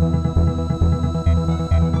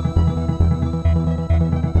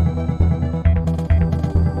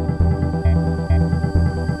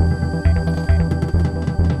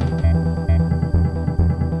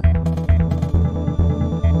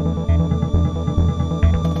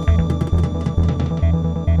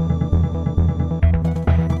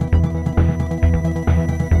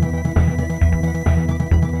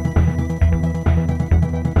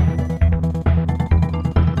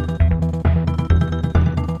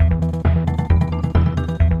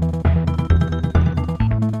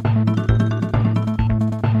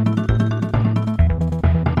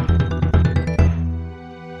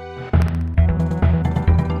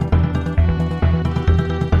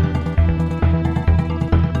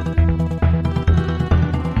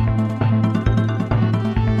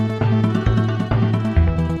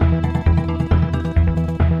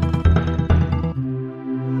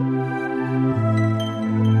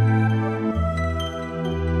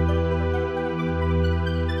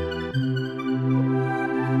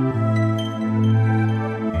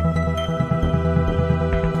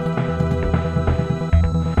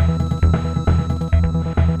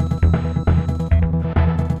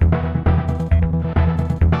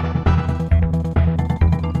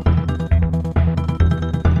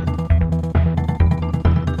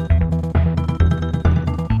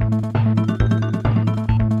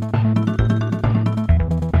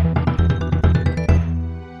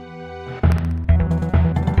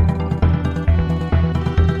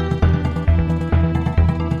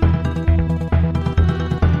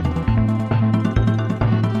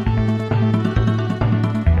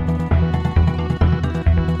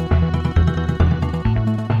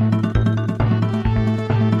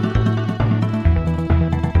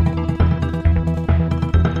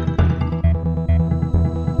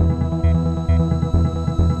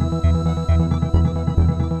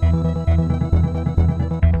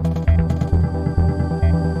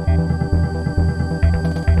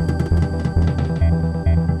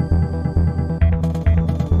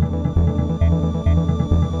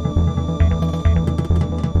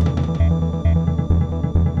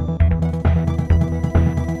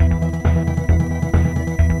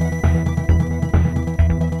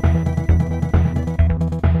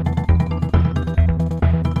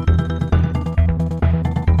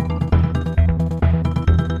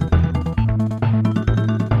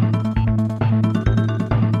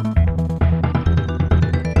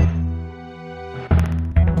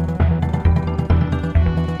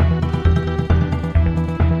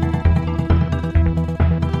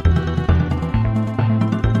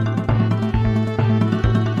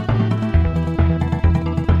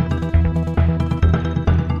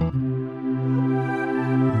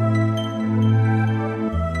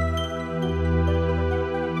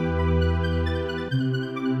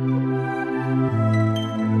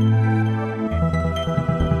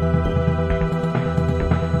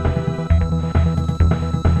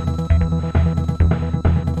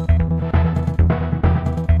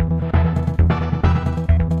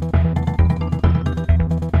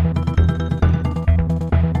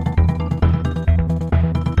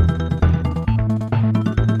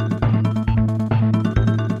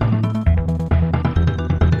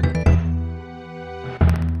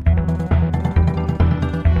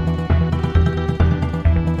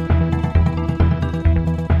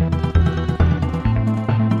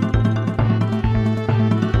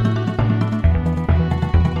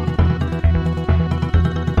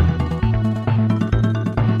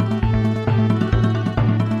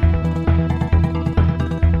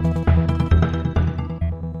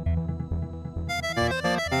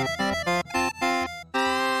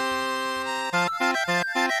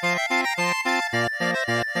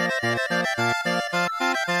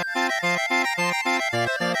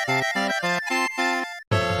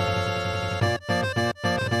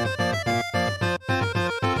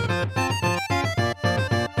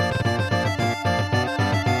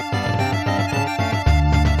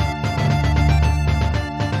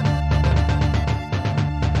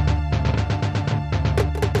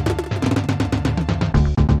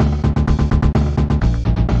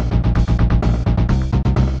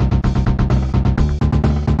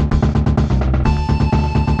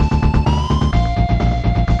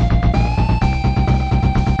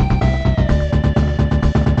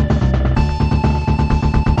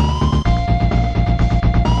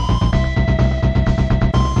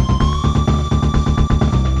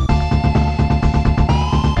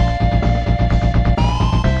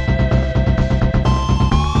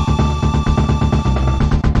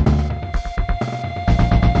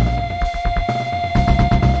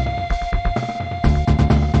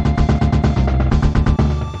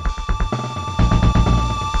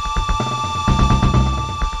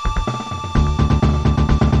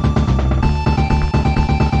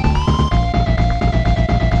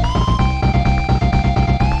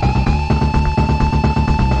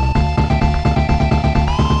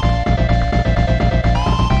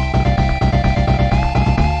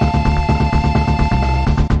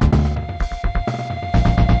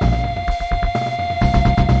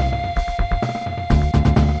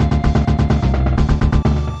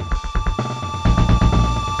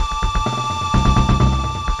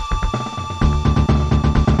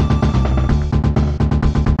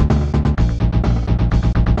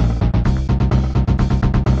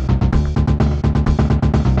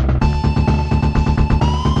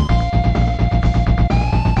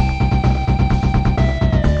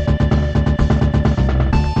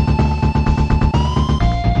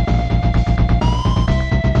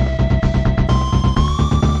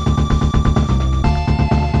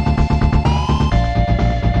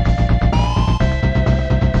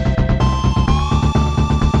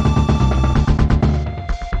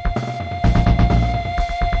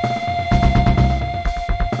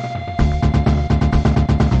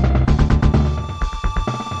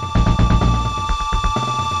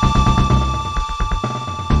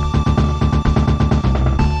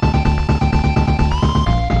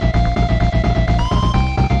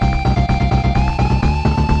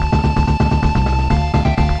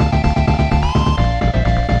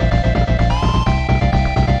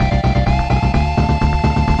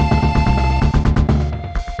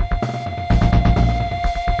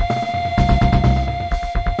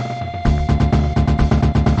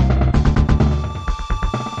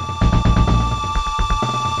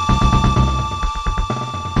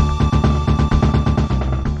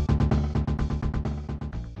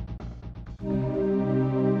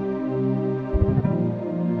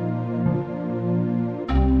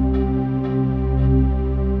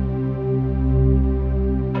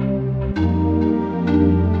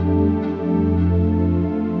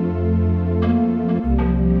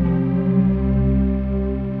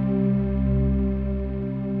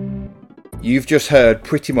 you've just heard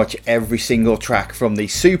pretty much every single track from the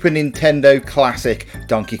Super Nintendo classic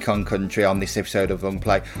Donkey Kong Country on this episode of Long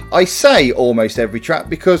Play. I say almost every track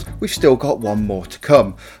because we've still got one more to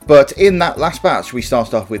come. But in that last batch, we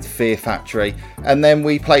started off with Fear Factory, and then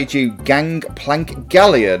we played you Gangplank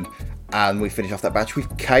Galleon, and we finished off that batch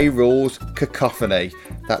with K. Rool's Cacophony.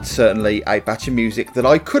 That's certainly a batch of music that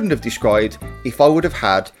I couldn't have described if I would have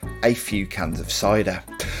had a few cans of cider.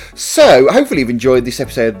 So, hopefully you've enjoyed this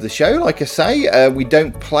episode of the show. Like I say, we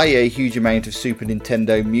don't play a huge amount of Super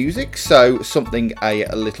Nintendo music, so something a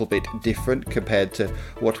little bit different compared to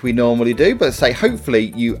what we normally do. But I say,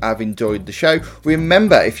 hopefully you have enjoyed the show.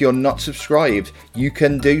 Remember, if you're not subscribed, you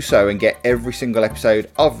can do so and get every single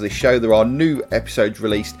episode of the show. There are new episodes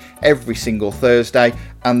released every single Thursday,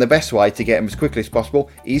 and the best way to get them as quickly as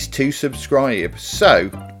possible is to subscribe.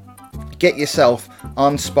 So, get yourself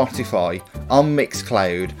on Spotify, on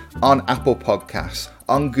Mixcloud, on Apple Podcasts,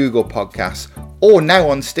 on Google Podcasts, or now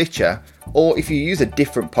on Stitcher. Or if you use a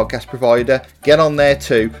different podcast provider, get on there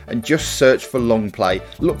too and just search for Long Play.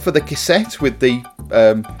 Look for the cassette with the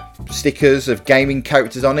stickers of gaming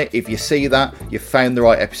characters on it. If you see that, you've found the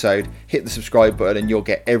right episode. Hit the subscribe button and you'll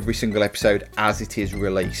get every single episode as it is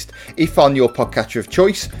released. If on your podcatcher of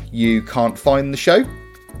choice you can't find the show,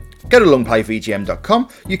 go to longplayvgm.com.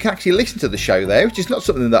 You can actually listen to the show there, which is not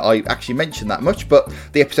something that I actually mention that much, but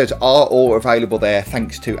the episodes are all available there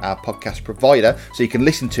thanks to our podcast provider, so you can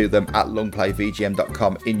listen to them at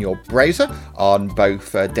longplayvgm.com in your browser on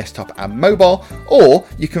both desktop and mobile, or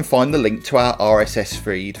you can find the link to our RSS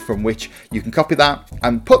feed from which you can copy that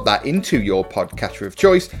and put that into your podcatcher of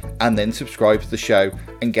choice and then subscribe to the show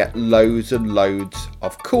and get loads and loads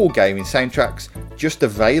of cool gaming soundtracks just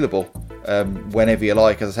available whenever you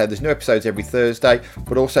like. As I said, there's new episodes every Thursday,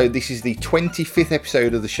 but also this is the 25th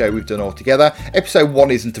episode of the show we've done all together. Episode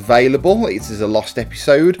 1 isn't available, it is a lost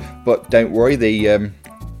episode, but don't worry, the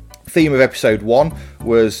theme of episode 1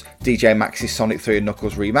 was DJ Max's Sonic 3 and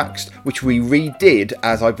Knuckles Remaxed, which we redid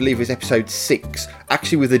as I believe is episode 6,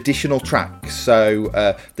 actually with additional tracks. So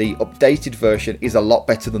the updated version is a lot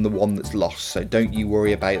better than the one that's lost, so don't you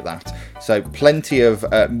worry about that. So plenty of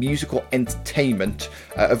musical entertainment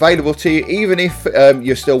available to you, even if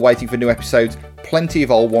you're still waiting for new episodes. Plenty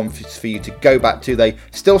of old ones for you to go back to. They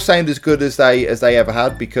still sound as good as they ever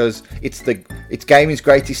had, because it's gaming's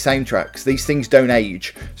greatest soundtracks. These things don't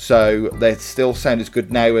age, so they still sound as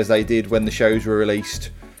good now as they did when the shows were released,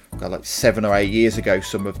 like 7 or 8 years ago,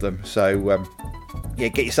 some of them. So yeah,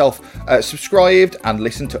 get yourself subscribed and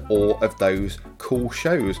listen to all of those cool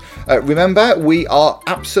shows. Remember, we are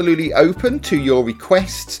absolutely open to your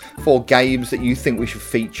requests for games that you think we should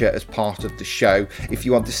feature as part of the show. If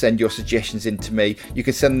you want to send your suggestions in to me, you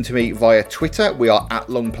can send them to me via Twitter. We are at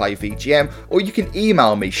longplayvgm, or you can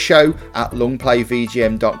email me,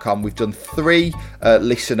 show@longplayvgm.com. We've done 3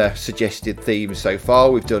 listener suggested themes so far.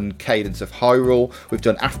 We've done Cadence of Hyrule, we've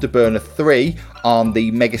done Afterburner 3 on the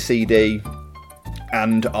Mega CD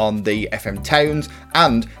and on the FM Towns,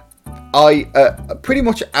 and pretty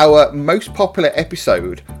much our most popular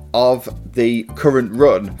episode of the current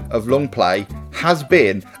run of Long Play has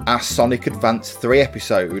been our Sonic Advance 3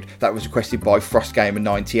 episode that was requested by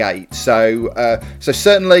FrostGamer98. So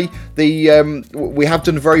certainly we have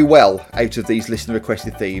done very well out of these listener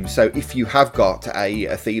requested themes. So if you have got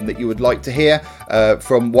a theme that you would like to hear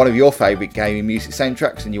from one of your favourite gaming music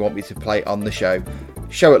soundtracks and you want me to play on the show,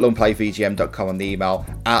 show@longplayvgm.com on the email,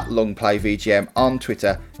 at longplayvgm on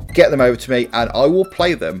Twitter. Get them over to me and I will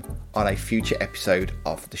play them on a future episode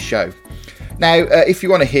of the show. Now, if you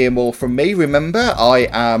want to hear more from me, remember I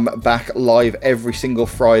am back live every single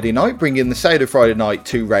Friday night, bringing the Sega Friday Night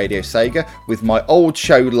to Radio Sega with my old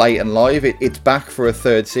show Late and Live. It's back for a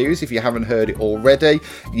 3rd series. If you haven't heard it already,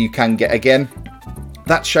 you can get again.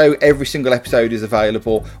 That show, every single episode is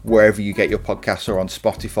available wherever you get your podcasts or on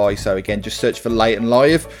Spotify. So again, just search for Late and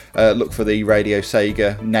Live, look for the Radio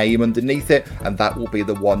Sega name underneath it, and that will be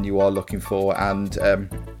the one you are looking for. And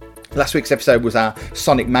last week's episode was our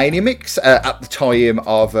Sonic Mania mix at the time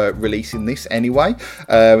of releasing this anyway.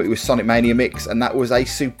 It was Sonic Mania mix, and that was a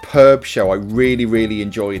superb show. I really, really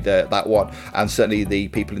enjoyed that one, and certainly the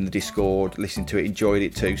people in the Discord listening to it enjoyed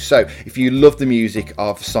it too. So if you love the music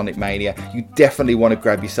of Sonic Mania, you definitely want to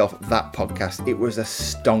grab yourself that podcast. It was a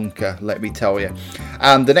stonker, let me tell you.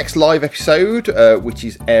 And the next live episode, which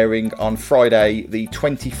is airing on Friday the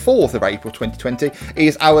 24th of April 2020,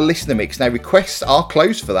 is our listener mix. Now, requests are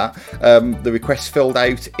closed for that. The requests filled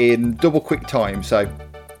out in double quick time, so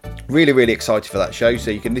really, really excited for that show.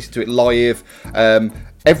 So you can listen to it live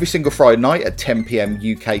every single Friday night at 10 p.m.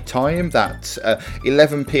 UK time. That's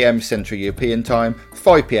 11 p.m. Central European time,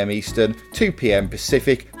 5 p.m. Eastern, 2 p.m.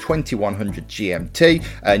 Pacific, 2100 GMT.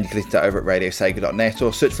 And you can listen to that over at radiosega.net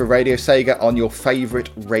or search for Radio Sega on your favourite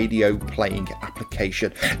radio playing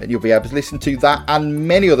application. And you'll be able to listen to that and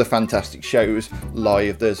many other fantastic shows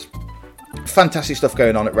live. There's fantastic stuff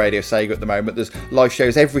going on at Radio Sega at the moment. There's live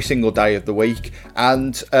shows every single day of the week,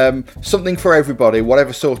 and something for everybody,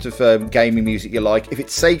 whatever sort of gaming music you like. If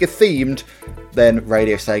it's Sega themed, then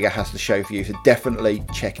Radio Sega has the show for you, so definitely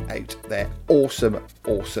check out their awesome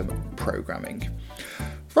programming.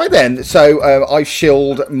 Right then, so I've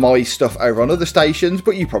shilled my stuff over on other stations,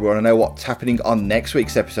 but you probably want to know what's happening on next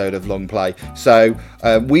week's episode of Long Play. So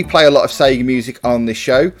we play a lot of Sega music on this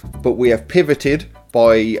show, but we have pivoted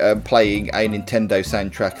by playing a Nintendo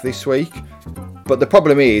soundtrack this week. But the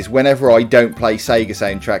problem is, whenever I don't play Sega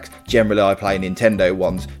soundtracks, generally I play Nintendo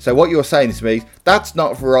ones. So what you're saying to me, that's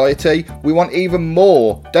not variety. We want even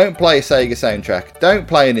more. Don't play a Sega soundtrack. Don't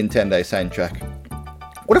play a Nintendo soundtrack.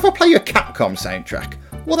 What if I play you a Capcom soundtrack?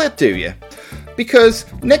 Will that do you? Because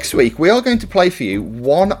next week we are going to play for you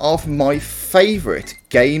one of my favourite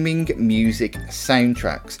gaming music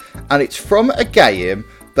soundtracks. And it's from a game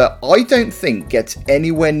that I don't think gets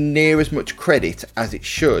anywhere near as much credit as it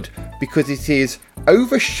should, because it is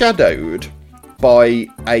overshadowed by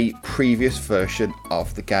a previous version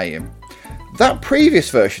of the game. That previous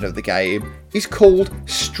version of the game is called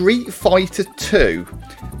Street Fighter 2,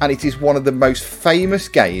 and it is one of the most famous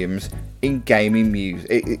games in gaming music.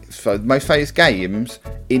 It's the most famous games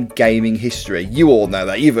in gaming history. You all know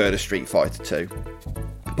that. You've heard of Street Fighter 2.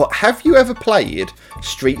 But have you ever played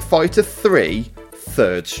Street Fighter 3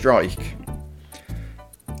 Third Strike?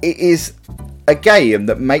 It is a game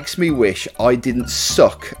that makes me wish I didn't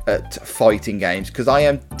suck at fighting games, because I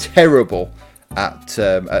am terrible at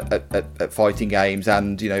fighting games,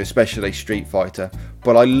 and especially Street Fighter.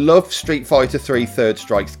 But I love Street Fighter 3 Third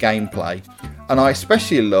Strike's gameplay, and I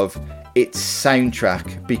especially love its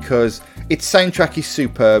soundtrack, because its soundtrack is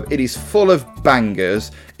superb. It is full of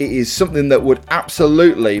bangers. It is something that would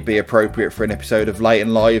absolutely be appropriate for an episode of Late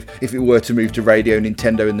and Live if it were to move to Radio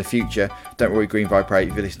Nintendo in the future. Don't worry, Green Viper 8,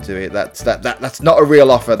 if you listen to it. That's not a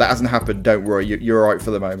real offer. That hasn't happened. Don't worry, you're alright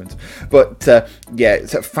for the moment. But yeah,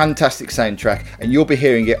 it's a fantastic soundtrack, and you'll be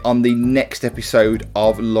hearing it on the next episode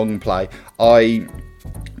of Long Play. I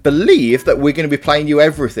believe that we're going to be playing you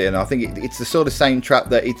everything. I think it's the sort of soundtrack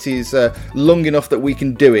that it is long enough that we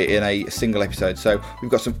can do it in a single episode. So we've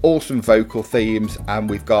got some awesome vocal themes, and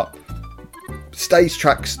we've got stage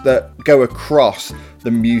tracks that go across the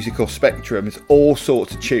musical spectrum. It's all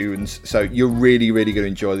sorts of tunes, so you're really going to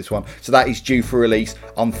enjoy this one. So that is due for release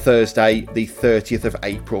on Thursday the 30th of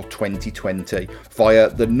April 2020 via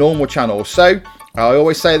the normal channel. So I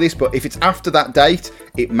always say this, but if it's after that date,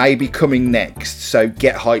 it may be coming next, so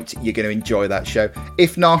get hyped. You're going to enjoy that show.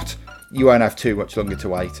 If not, you won't have too much longer to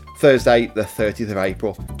wait. Thursday the 30th of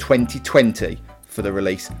April 2020 for the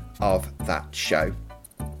release of that show.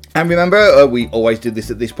 And remember, we always do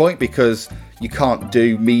this at this point because you can't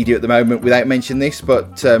do media at the moment without mentioning this.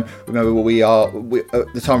 But remember,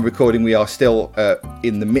 at the time of recording, we are still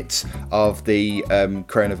in the midst of the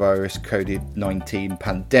coronavirus COVID-19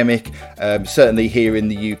 pandemic. Certainly here in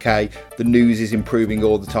the UK, the news is improving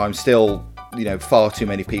all the time. Still, far too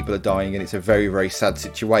many people are dying, and it's a very sad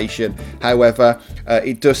situation. However,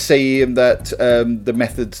 it does seem that the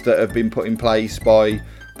methods that have been put in place by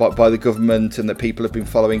the government and that people have been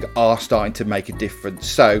following are starting to make a difference.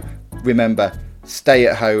 So remember, stay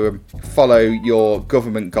at home, follow your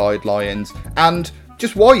government guidelines, and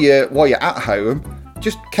just while you're at home,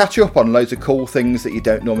 just catch up on loads of cool things that you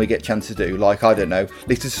don't normally get a chance to do. Like, I don't know,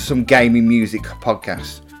 listen to some gaming music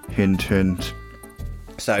podcasts. Hint, hint.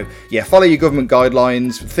 So yeah, follow your government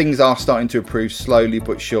guidelines. Things are starting to improve slowly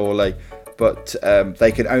but surely. But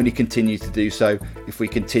they can only continue to do so if we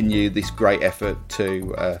continue this great effort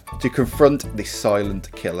to confront this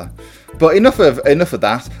silent killer. But enough of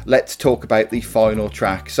that. Let's talk about the final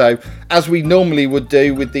track. So, as we normally would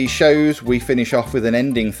do with these shows, we finish off with an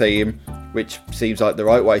ending theme, which seems like the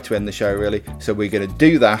right way to end the show, really. So we're going to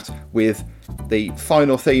do that with the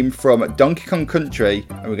final theme from Donkey Kong Country,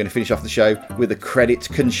 and we're going to finish off the show with a credits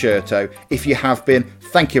concerto. If you have been,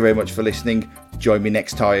 thank you very much for listening. Join me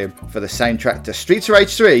next time for the soundtrack to Streets of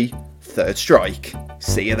Rage 3 Third Strike.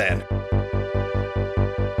 See you then.